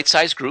 find the right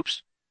size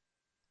groups.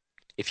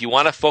 If you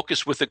want to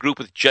focus with a group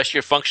with just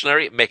your functional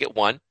area, make it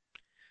 1.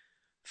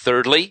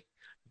 Thirdly,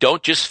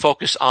 don't just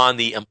focus on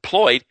the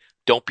employed.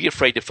 Don't be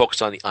afraid to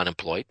focus on the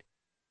unemployed.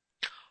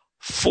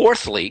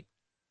 Fourthly,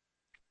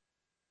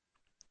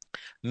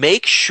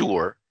 make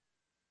sure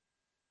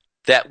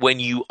that when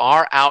you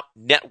are out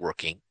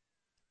networking,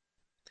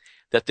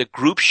 that the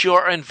groups you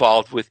are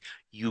involved with,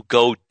 you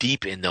go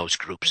deep in those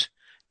groups.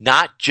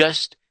 Not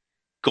just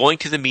going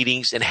to the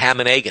meetings and ham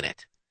and egg in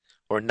it,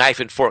 or knife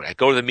and fork. I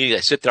go to the meeting,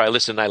 I sit there, I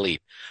listen, and I leave.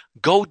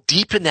 Go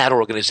deep in that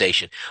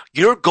organization.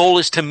 Your goal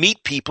is to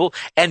meet people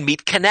and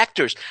meet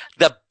connectors.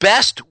 The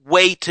best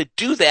way to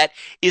do that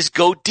is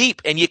go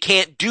deep, and you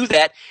can't do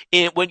that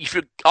you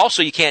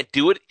can't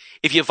do it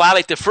if you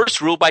violate the first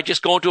rule by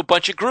just going to a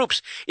bunch of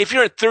groups. If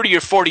you're in 30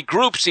 or 40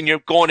 groups and you're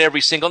going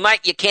every single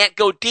night, you can't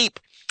go deep,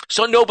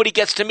 so nobody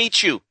gets to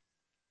meet you.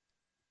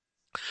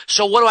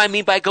 So what do I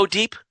mean by go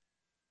deep?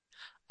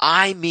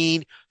 I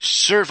mean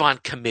serve on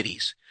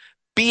committees.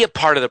 Be a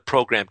part of the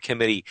program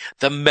committee,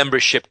 the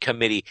membership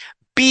committee.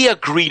 Be a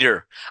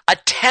greeter.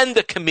 Attend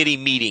the committee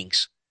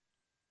meetings.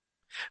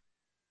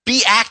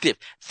 Be active.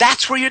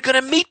 That's where you're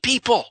going to meet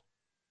people.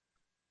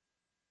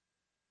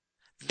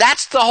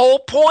 That's the whole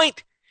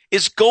point,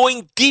 is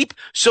going deep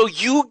so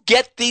you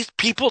get these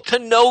people to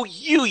know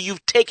you.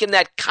 You've taken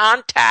that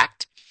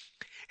contact,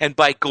 and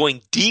by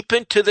going deep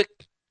into the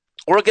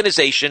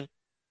organization,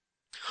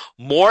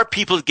 More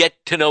people get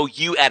to know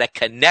you at a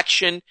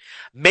connection,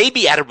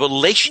 maybe at a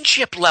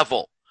relationship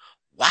level.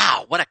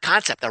 Wow, what a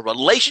concept, a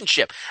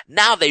relationship.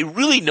 Now they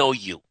really know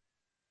you.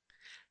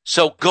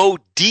 So go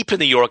deep in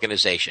the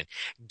organization.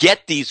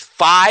 Get these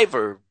 5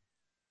 or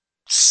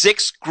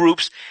 6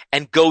 groups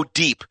and go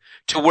deep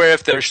to where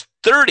if there's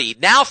 30,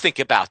 now think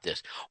about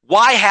this.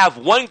 Why have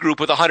one group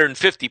with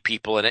 150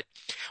 people in it?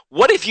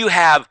 What if you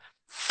have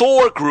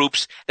 4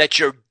 groups that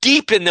you're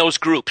deep in those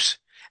groups?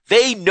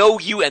 They know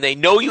you and they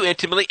know you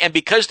intimately, and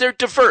because they're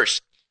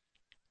diverse,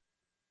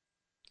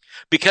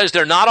 because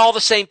they're not all the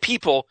same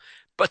people,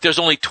 but there's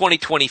only 20,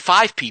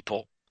 25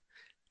 people,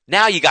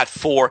 now you got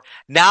 4.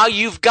 Now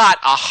you've got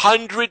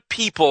 100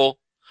 people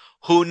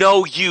who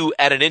know you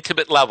at an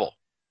intimate level.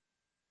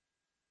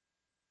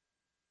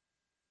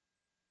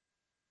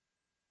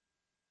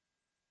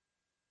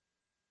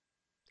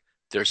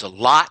 There's a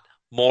lot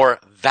more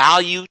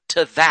value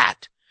to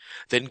that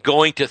than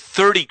going to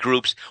 30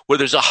 groups where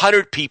there's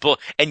 100 people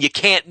and you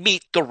can't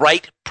meet the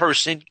right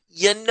person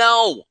you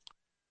know.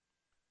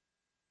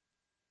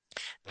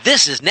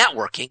 This is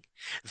networking.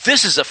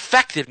 This is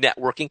effective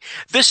networking.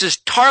 This is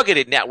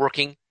targeted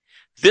networking.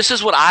 This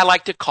is what I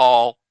like to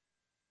call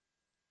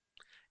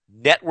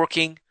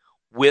networking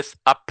with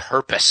a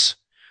purpose.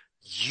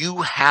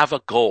 You have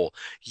a goal.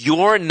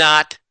 You're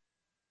not,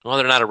 well,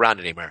 they're not around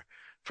anymore.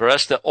 For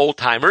us, the old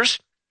timers,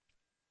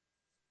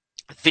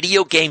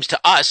 video games to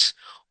us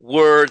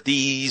were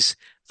these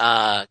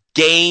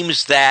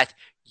games that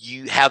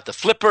you have the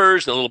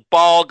flippers, the little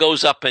ball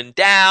goes up and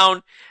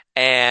down,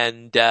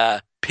 and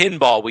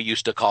pinball we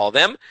used to call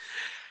them.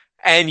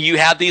 And you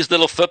have these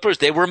little flippers.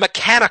 They were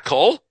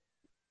mechanical,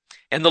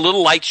 and the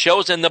little light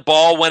shows, and the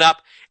ball went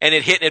up, and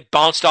it hit, and it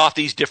bounced off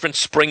these different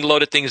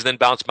spring-loaded things and then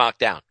bounced back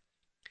down.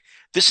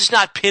 This is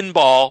not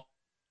pinball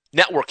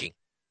networking,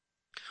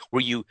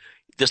 where you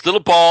this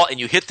little ball and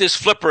you hit this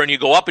flipper and you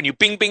go up and you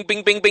bing, bing,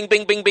 bing, bing, bing,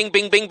 bing, bing, bing,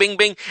 bing, bing, bing,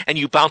 bing, and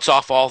you bounce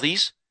off all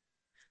these.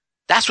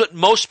 That's what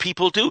most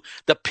people do.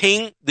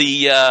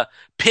 The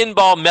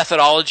pinball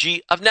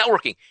methodology of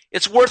networking.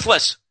 It's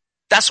worthless.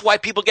 That's why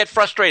people get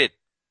frustrated.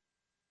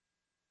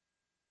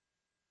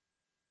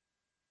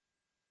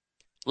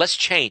 Let's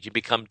change and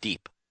become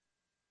deep.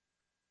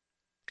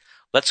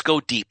 Let's go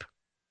deep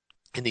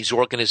in these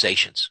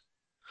organizations.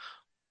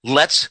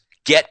 Let's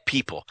get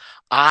people.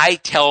 I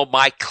tell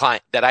my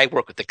client that I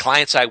work with, the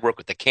clients I work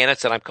with, the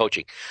candidates that I'm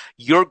coaching,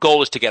 your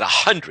goal is to get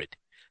 100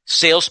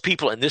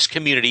 salespeople in this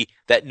community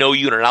that know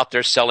you and are out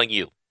there selling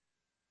you.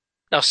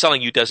 Now,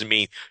 selling you doesn't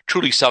mean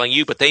truly selling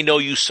you, but they know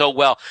you so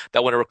well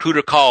that when a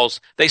recruiter calls,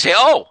 they say,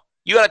 oh,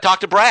 you got to talk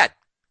to Brad.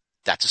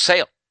 That's a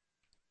sale.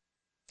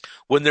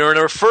 When they're in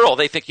a referral,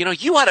 they think,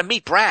 you ought to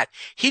meet Brad.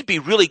 He'd be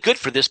really good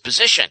for this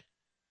position.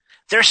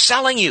 They're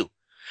selling you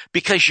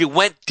because you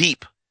went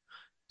deep.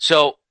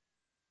 So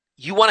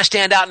you want to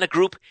stand out in a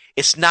group?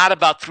 It's not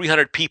about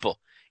 300 people.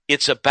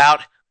 It's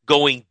about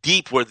going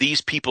deep where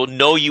these people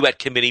know you at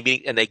committee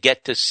meeting and they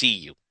get to see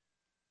you.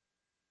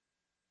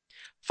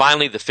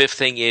 Finally, the 5th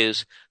thing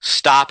is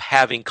stop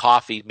having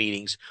coffee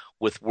meetings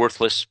with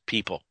worthless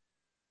people.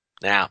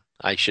 Now,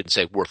 I shouldn't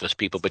say worthless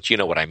people, but you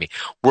know what I mean.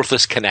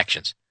 Worthless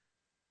connections.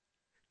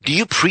 Do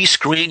you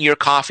pre-screen your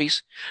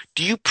coffees?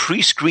 Do you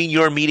pre-screen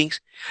your meetings?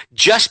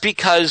 Just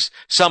because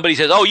somebody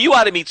says, oh, you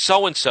ought to meet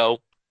so-and-so,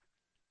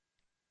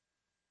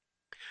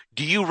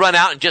 do you run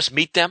out and just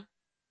meet them?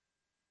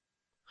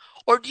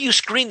 Or do you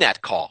screen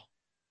that call?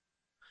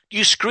 Do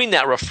you screen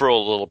that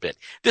referral a little bit?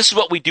 This is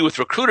what we do with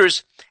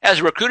recruiters.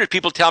 As recruiters,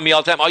 people tell me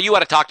all the time, oh, you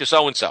ought to talk to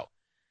so-and-so.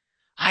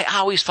 I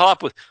always follow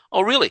up with,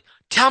 oh, really?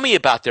 Tell me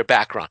about their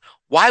background.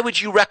 Why would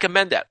you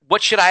recommend that?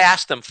 What should I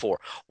ask them for?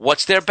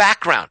 What's their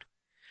background?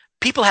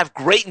 People have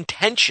great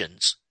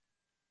intentions,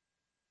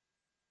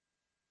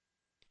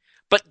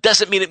 but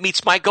doesn't mean it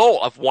meets my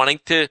goal of wanting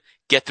to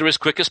get through as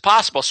quick as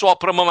possible. So I'll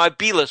put them on my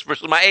B list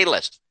versus my A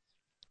list.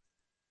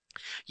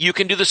 You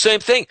can do the same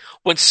thing.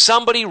 When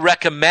somebody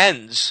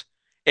recommends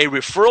a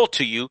referral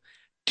to you,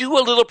 do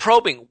a little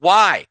probing.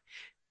 Why?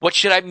 What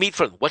should I meet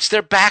for them? What's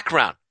their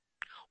background?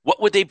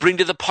 What would they bring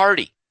to the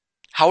party?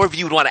 However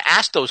you would want to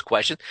ask those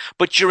questions,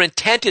 but your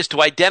intent is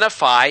to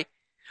identify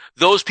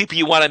those people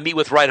you want to meet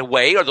with right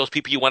away or those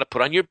people you want to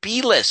put on your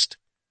B list.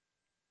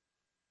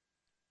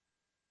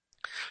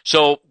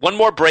 So one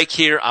more break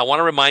here. I want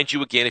to remind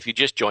you again, if you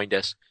just joined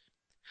us,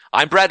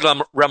 I'm Brad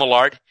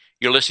Remillard.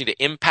 You're listening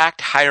to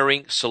Impact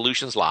Hiring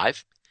Solutions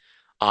Live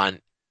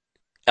on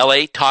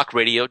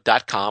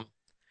latalkradio.com.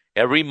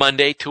 Every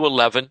Monday to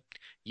 11,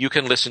 you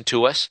can listen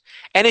to us.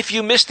 And if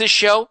you miss this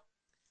show,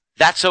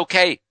 that's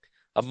okay.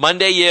 A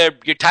Monday,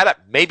 you're tied up.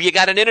 Maybe you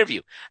got an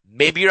interview.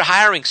 Maybe you're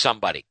hiring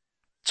somebody.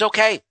 It's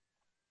okay.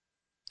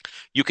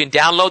 You can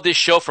download this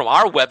show from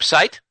our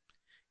website,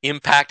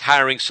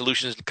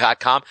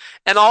 impacthiringsolutions.com,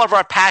 and all of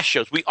our past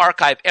shows. We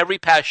archive every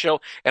past show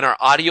in our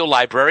audio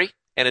library,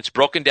 and it's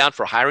broken down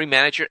for hiring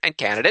manager and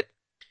candidate.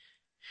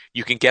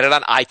 You can get it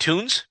on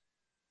iTunes.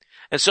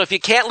 And so if you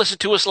can't listen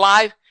to us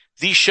live,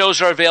 these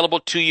shows are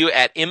available to you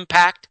at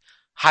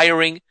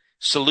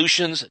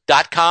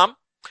impacthiringsolutions.com.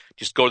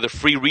 Just go to the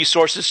free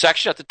resources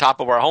section at the top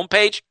of our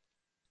homepage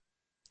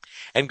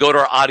and go to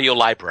our audio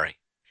library.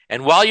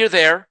 And while you're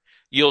there,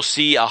 you'll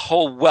see a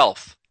whole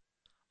wealth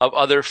of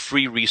other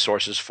free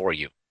resources for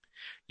you.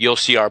 You'll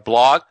see our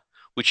blog,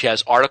 which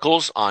has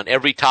articles on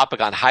every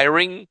topic on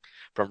hiring,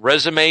 from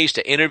resumes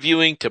to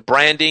interviewing to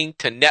branding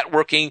to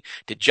networking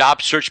to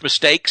job search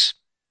mistakes.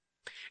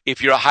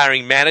 If you're a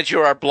hiring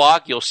manager, our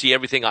blog, you'll see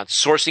everything on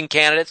sourcing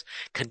candidates,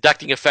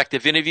 conducting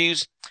effective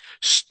interviews,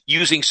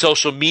 using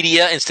social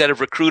media instead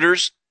of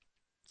recruiters.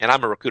 And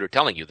I'm a recruiter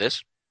telling you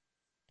this.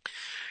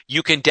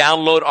 You can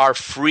download our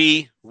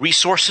free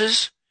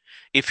resources.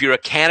 If you're a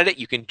candidate,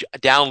 you can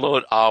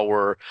download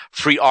our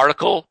free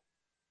article,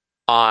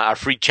 our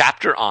free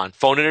chapter on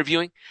phone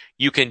interviewing.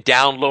 You can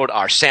download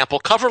our sample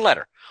cover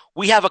letter.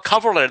 We have a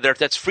cover letter there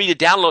that's free to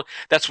download.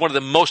 That's one of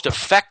the most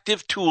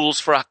effective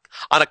tools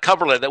on a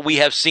cover letter that we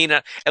have seen,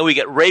 and we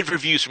get rave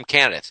reviews from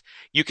candidates.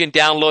 You can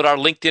download our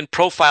LinkedIn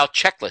profile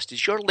checklist.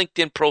 Is your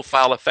LinkedIn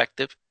profile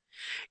effective?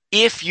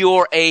 If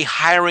you're a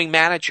hiring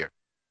manager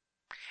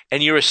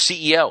and you're a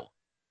CEO,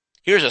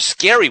 here's a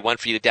scary one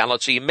for you to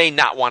download, so you may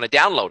not want to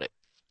download it.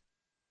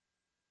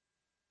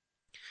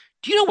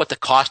 Do you know what the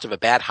cost of a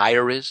bad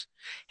hire is?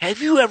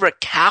 Have you ever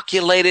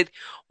calculated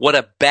what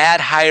a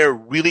bad hire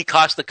really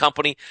costs the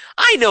company?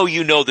 I know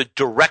you know the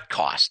direct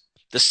cost,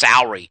 the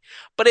salary,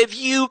 but have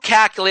you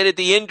calculated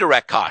the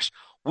indirect cost?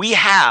 We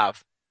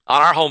have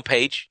on our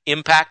homepage,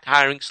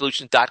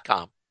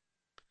 impacthiringsolutions.com.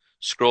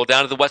 Scroll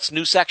down to the What's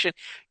New section.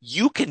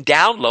 You can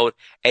download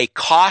a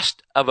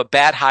cost of a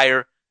bad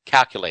hire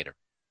calculator.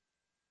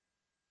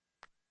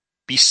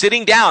 Be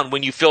sitting down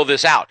when you fill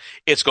this out.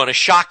 It's going to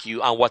shock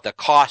you on what the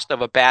cost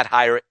of a bad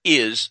hire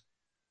is,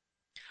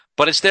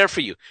 but it's there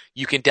for you.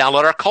 You can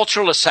download our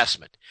cultural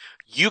assessment.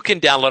 You can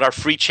download our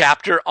free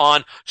chapter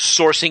on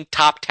sourcing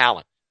top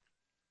talent.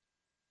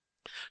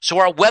 So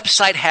our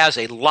website has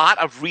a lot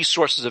of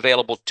resources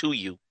available to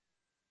you,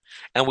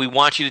 and we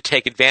want you to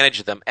take advantage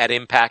of them at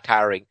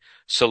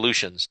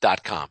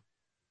impacthiringsolutions.com.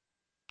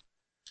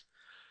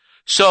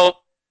 So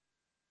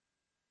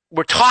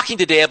we're talking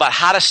today about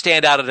how to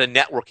stand out at a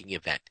networking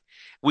event.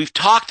 We've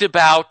talked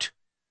about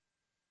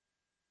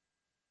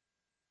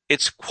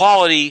it's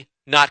quality,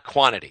 not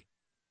quantity.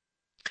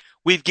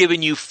 We've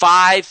given you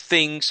 5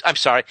 things.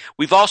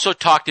 We've also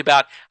talked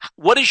about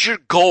what is your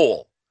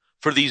goal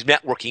for these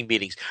networking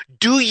meetings.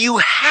 Do you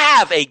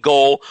have a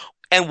goal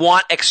and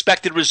want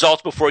expected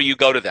results before you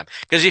go to them?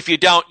 Because if you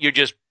don't, you're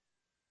just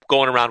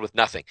going around with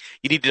nothing.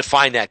 You need to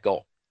define that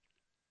goal.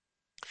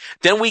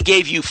 Then we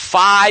gave you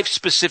 5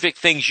 specific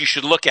things you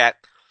should look at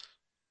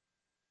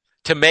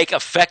to make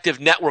effective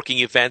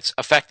networking events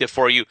effective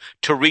for you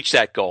to reach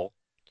that goal,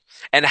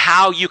 and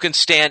how you can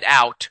stand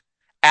out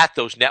at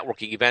those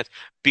networking events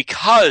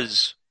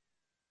because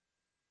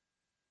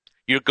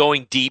you're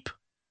going deep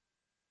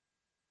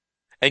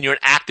and you're an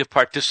active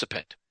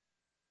participant.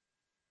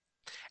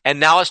 And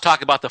now let's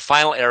talk about the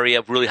final area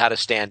of really how to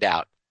stand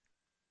out.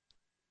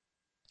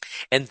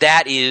 And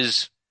that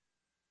is,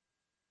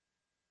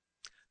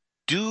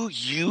 do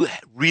you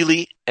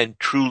really and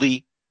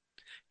truly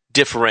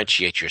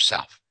differentiate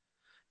yourself?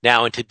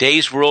 Now, in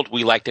today's world,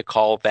 we like to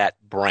call that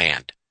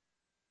brand.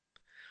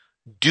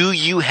 Do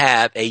you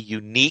have a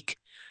unique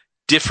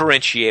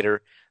differentiator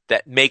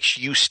that makes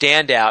you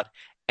stand out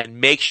and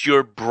makes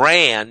your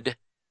brand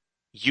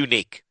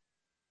unique?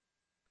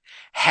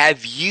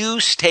 Have you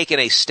taken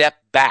a step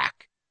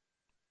back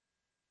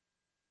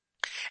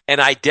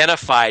and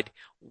identified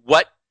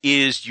what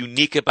is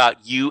unique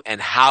about you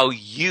and how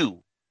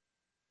you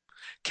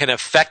can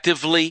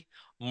effectively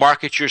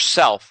market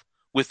yourself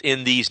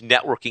within these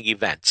networking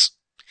events?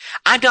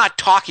 I'm not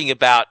talking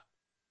about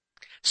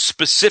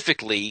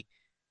specifically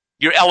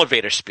your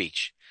elevator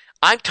speech.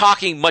 I'm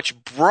talking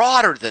much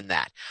broader than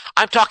that.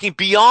 I'm talking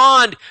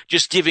beyond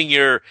just giving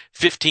your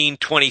 15,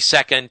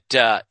 20-second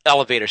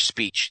elevator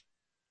speech.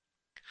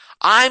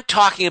 I'm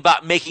talking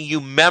about making you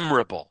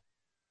memorable.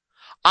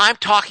 I'm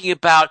talking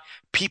about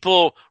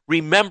people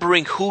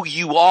remembering who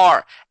you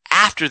are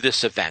after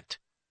this event.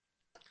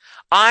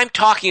 I'm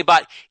talking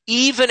about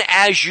even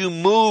as you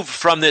move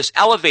from this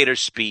elevator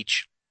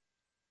speech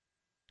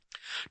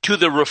to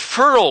the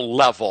referral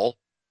level,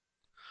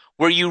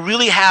 where you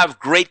really have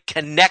great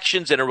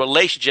connections and a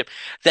relationship,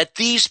 that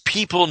these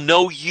people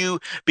know you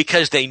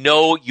because they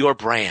know your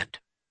brand.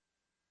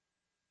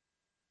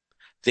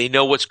 They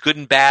know what's good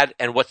and bad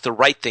and what's the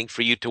right thing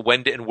for you to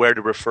when to and where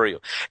to refer you.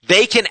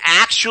 They can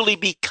actually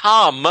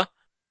become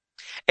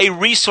a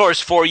resource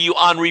for you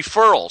on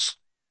referrals.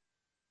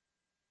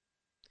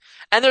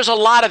 And there's a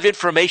lot of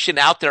information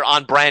out there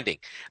on branding.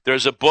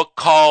 There's a book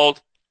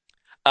called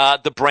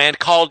The Brand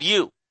Called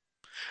You.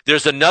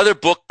 There's another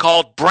book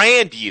called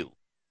Brand You.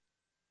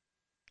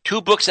 2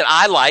 books that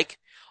I like,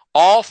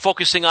 all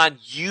focusing on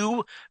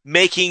you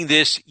making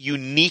this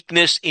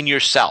uniqueness in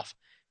yourself.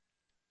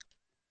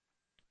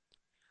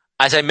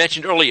 As I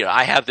mentioned earlier,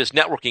 I have this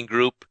networking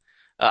group,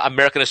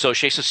 American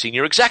Association of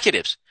Senior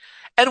Executives.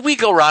 And we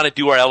go around and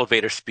do our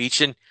elevator speech.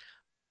 And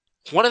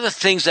one of the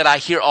things that I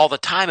hear all the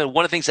time, and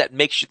one of the things that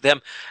makes them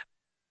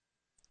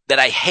that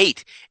I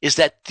hate is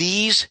that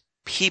these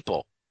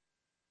people,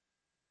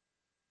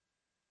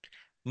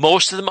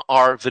 most of them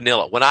are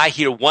vanilla. When I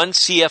hear one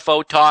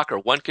CFO talk or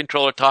one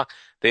controller talk,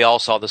 they all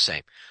sound the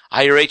same.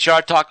 I hear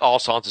HR talk, all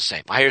sound the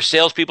same. I hear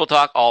salespeople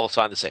talk, all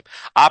sound the same.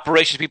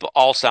 Operations people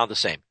all sound the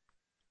same.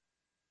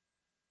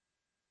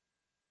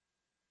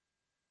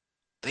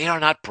 They are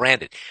not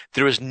branded.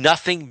 There is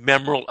nothing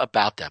memorable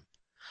about them.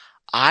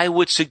 I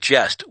would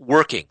suggest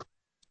working,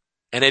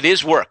 and it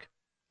is work,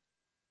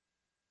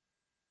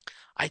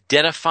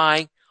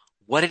 identifying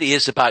what it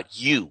is about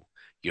you,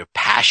 your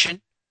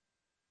passion,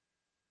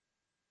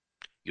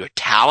 your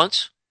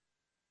talents,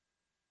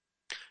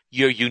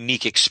 your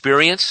unique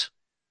experience,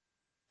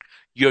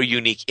 your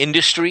unique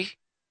industry,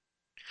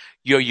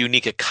 your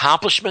unique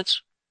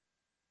accomplishments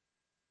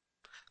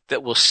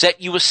that will set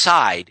you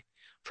aside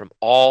from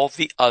all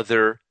the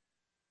other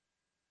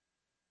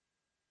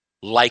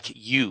like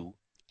you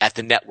at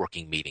the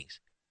networking meetings.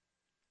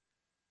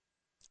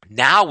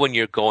 Now when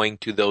you're going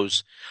to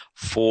those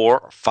 4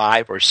 or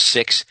 5 or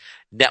 6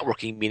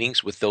 networking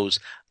meetings with those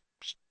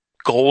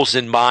goals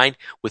in mind,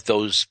 with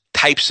those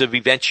types of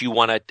events you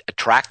want to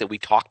attract that we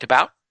talked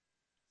about,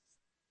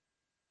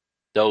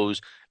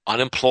 those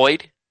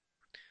unemployed,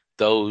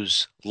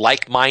 those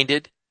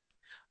like-minded,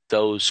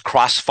 those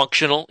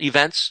cross-functional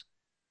events,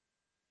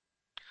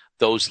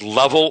 those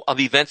level of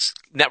events,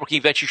 networking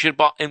events you should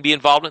be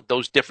involved in,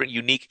 those different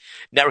unique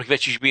networking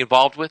events you should be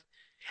involved with,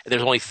 and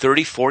there's only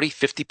 30, 40,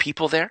 50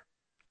 people there.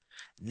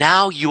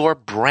 Now your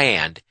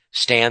brand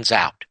stands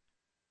out.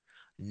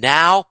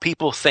 Now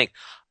people think,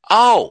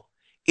 oh,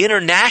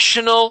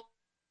 international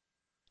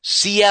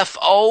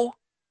CFO?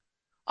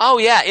 Oh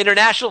yeah,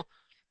 international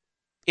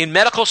in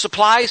medical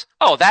supplies?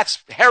 Oh,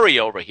 that's Harry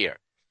over here.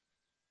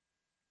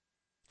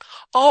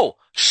 Oh,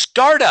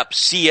 startup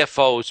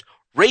CFOs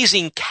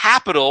raising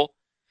capital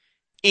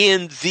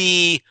in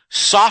the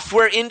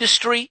software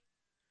industry?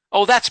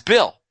 Oh, that's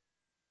Bill.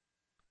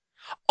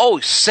 Oh,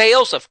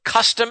 sales of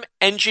custom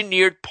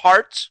engineered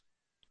parts?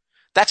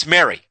 That's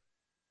Mary.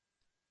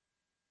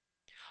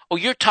 Oh,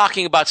 you're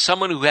talking about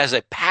someone who has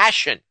a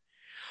passion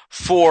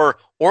for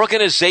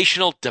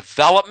organizational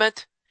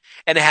development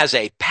and has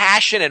a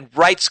passion and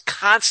writes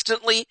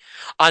constantly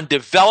on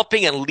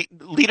developing and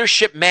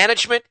leadership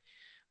management?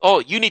 Oh,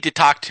 you need to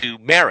talk to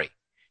Mary.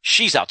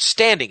 She's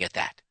outstanding at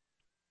that.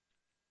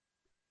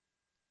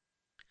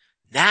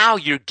 Now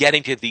you're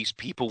getting to these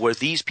people where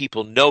these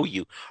people know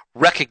you,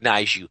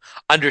 recognize you,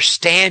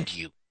 understand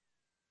you.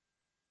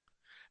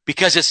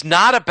 Because it's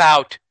not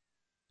about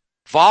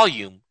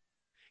volume.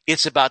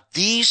 It's about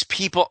these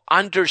people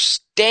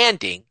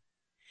understanding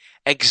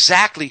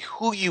exactly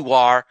who you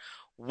are,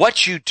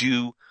 what you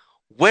do,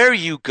 where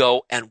you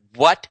go, and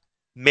what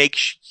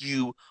makes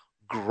you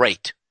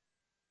great.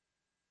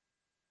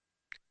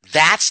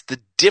 That's the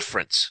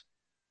difference.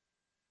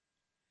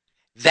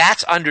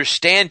 That's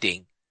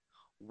understanding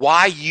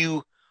why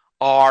you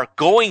are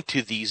going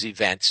to these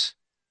events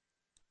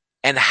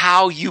and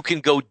how you can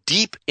go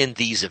deep in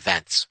these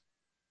events.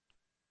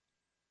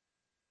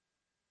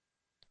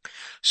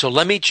 So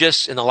let me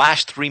just, in the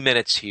last 3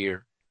 minutes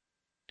here,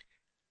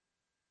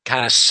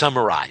 kind of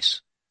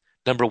summarize.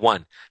 Number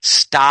one,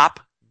 stop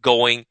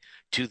going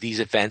to these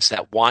events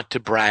that want to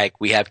brag.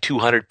 We have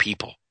 200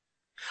 people.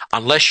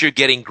 Unless you're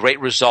getting great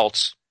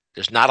results,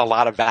 there's not a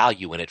lot of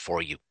value in it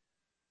for you.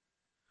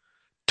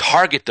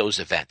 Target those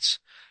events.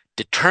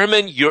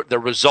 Determine the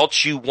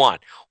results you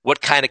want. What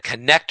kind of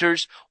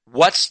connectors?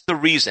 What's the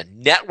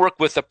reason? Network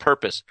with a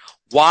purpose.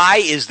 Why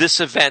is this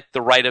event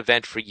the right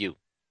event for you?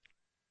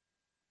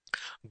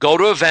 Go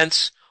to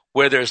events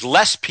where there's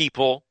less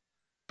people,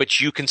 but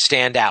you can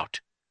stand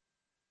out.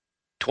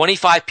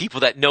 25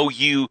 people that know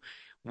you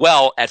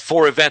well at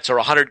 4 events are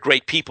 100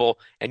 great people,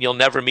 and you'll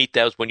never meet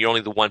those when you're only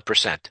the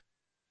 1%.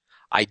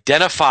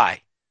 Identify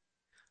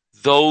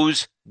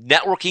those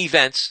network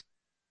events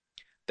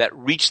that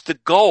reach the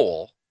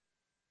goal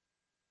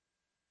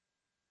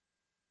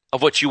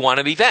of what you want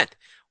an event.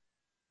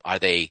 Are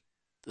they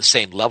the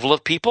same level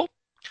of people?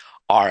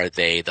 Are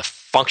they the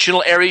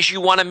functional areas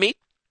you want to meet?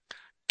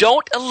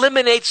 Don't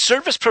eliminate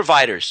service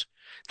providers.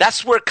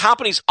 That's where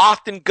companies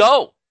often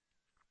go,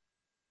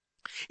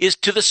 is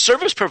to the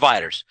service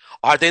providers.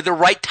 Are they the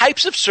right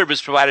types of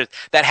service providers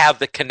that have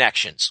the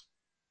connections?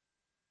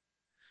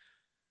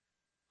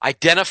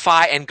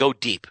 Identify and go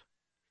deep.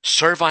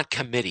 Serve on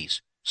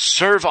committees.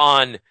 Serve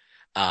on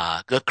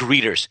the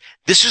greeters.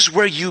 This is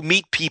where you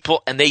meet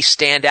people and they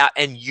stand out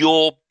and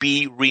you'll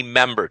be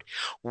remembered.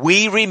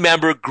 We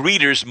remember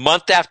greeters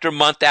month after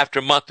month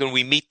after month when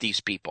we meet these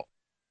people.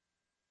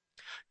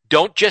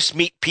 Don't just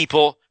meet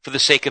people for the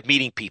sake of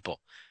meeting people.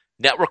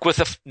 Network with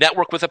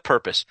a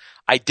purpose.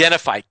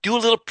 Identify. Do a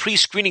little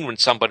pre-screening when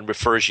somebody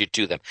refers you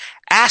to them.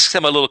 Ask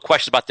them a little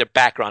question about their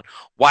background,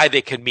 why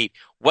they can meet,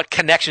 what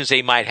connections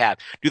they might have.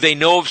 Do they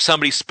know of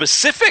somebody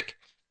specific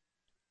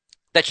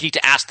that you need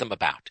to ask them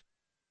about?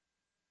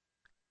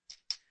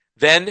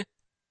 Then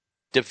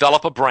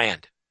develop a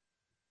brand.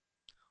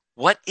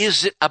 What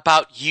is it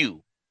about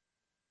you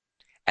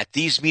at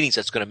these meetings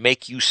that's going to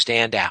make you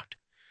stand out?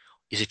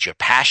 Is it your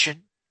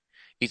passion?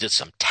 Is it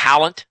some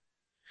talent?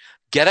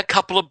 Get a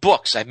couple of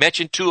books. I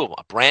mentioned two of them,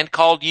 A Brand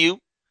Called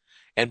You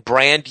and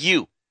Brand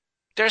You.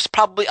 There's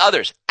probably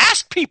others.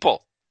 Ask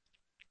people.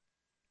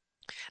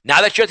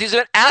 Now that you're at these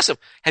events, ask them,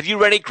 have you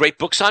read any great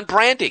books on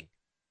branding?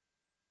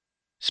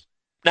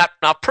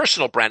 Not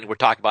personal branding we're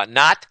talking about,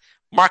 not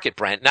market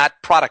brand,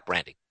 not product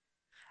branding.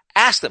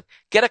 Ask them.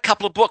 Get a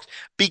couple of books.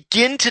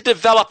 Begin to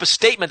develop a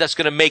statement that's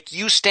going to make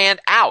you stand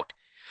out.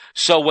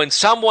 So when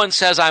someone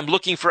says, I'm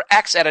looking for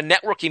X at a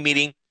networking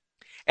meeting,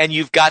 and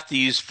you've got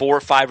these 4 or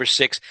 5 or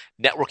 6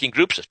 networking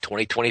groups of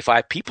 20,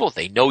 25 people,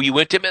 they know you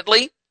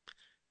intimately,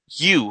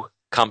 you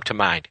come to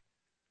mind.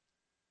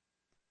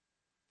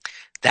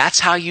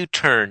 That's how you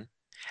turn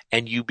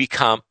and you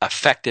become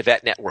effective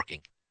at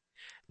networking.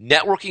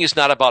 Networking is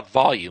not about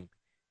volume.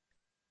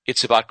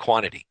 It's about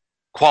quality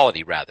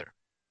rather.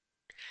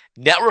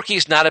 Networking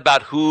is not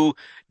about who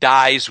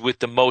dies with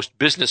the most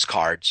business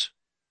cards.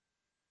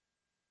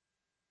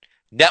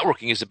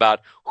 Networking is about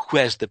who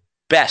has the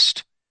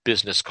best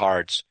business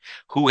cards,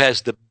 who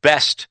has the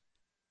best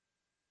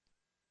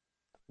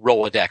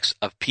Rolodex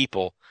of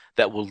people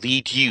that will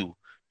lead you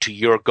to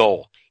your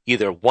goal.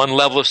 Either 1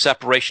 level of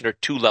separation or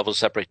 2 levels of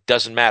separation,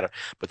 doesn't matter.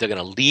 But they're going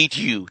to lead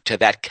you to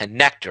that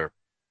connector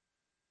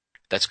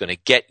that's going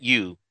to get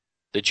you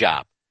the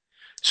job.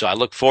 So I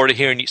look forward to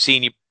hearing you,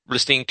 seeing you,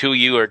 listening to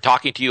you, or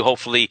talking to you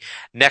hopefully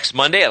next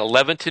Monday at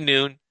 11 to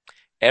noon.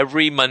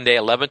 Every Monday,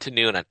 11 to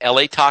noon on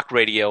LA Talk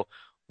Radio,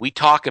 we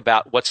talk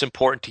about what's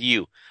important to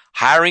you,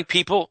 hiring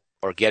people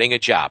or getting a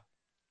job.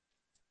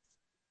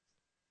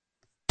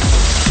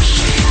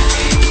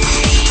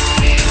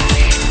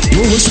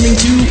 You're listening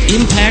to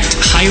Impact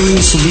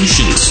Hiring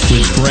Solutions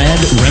with Brad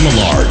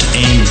Remillard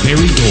and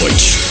Barry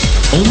Deutsch,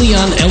 only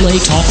on LA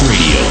Talk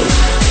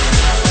Radio.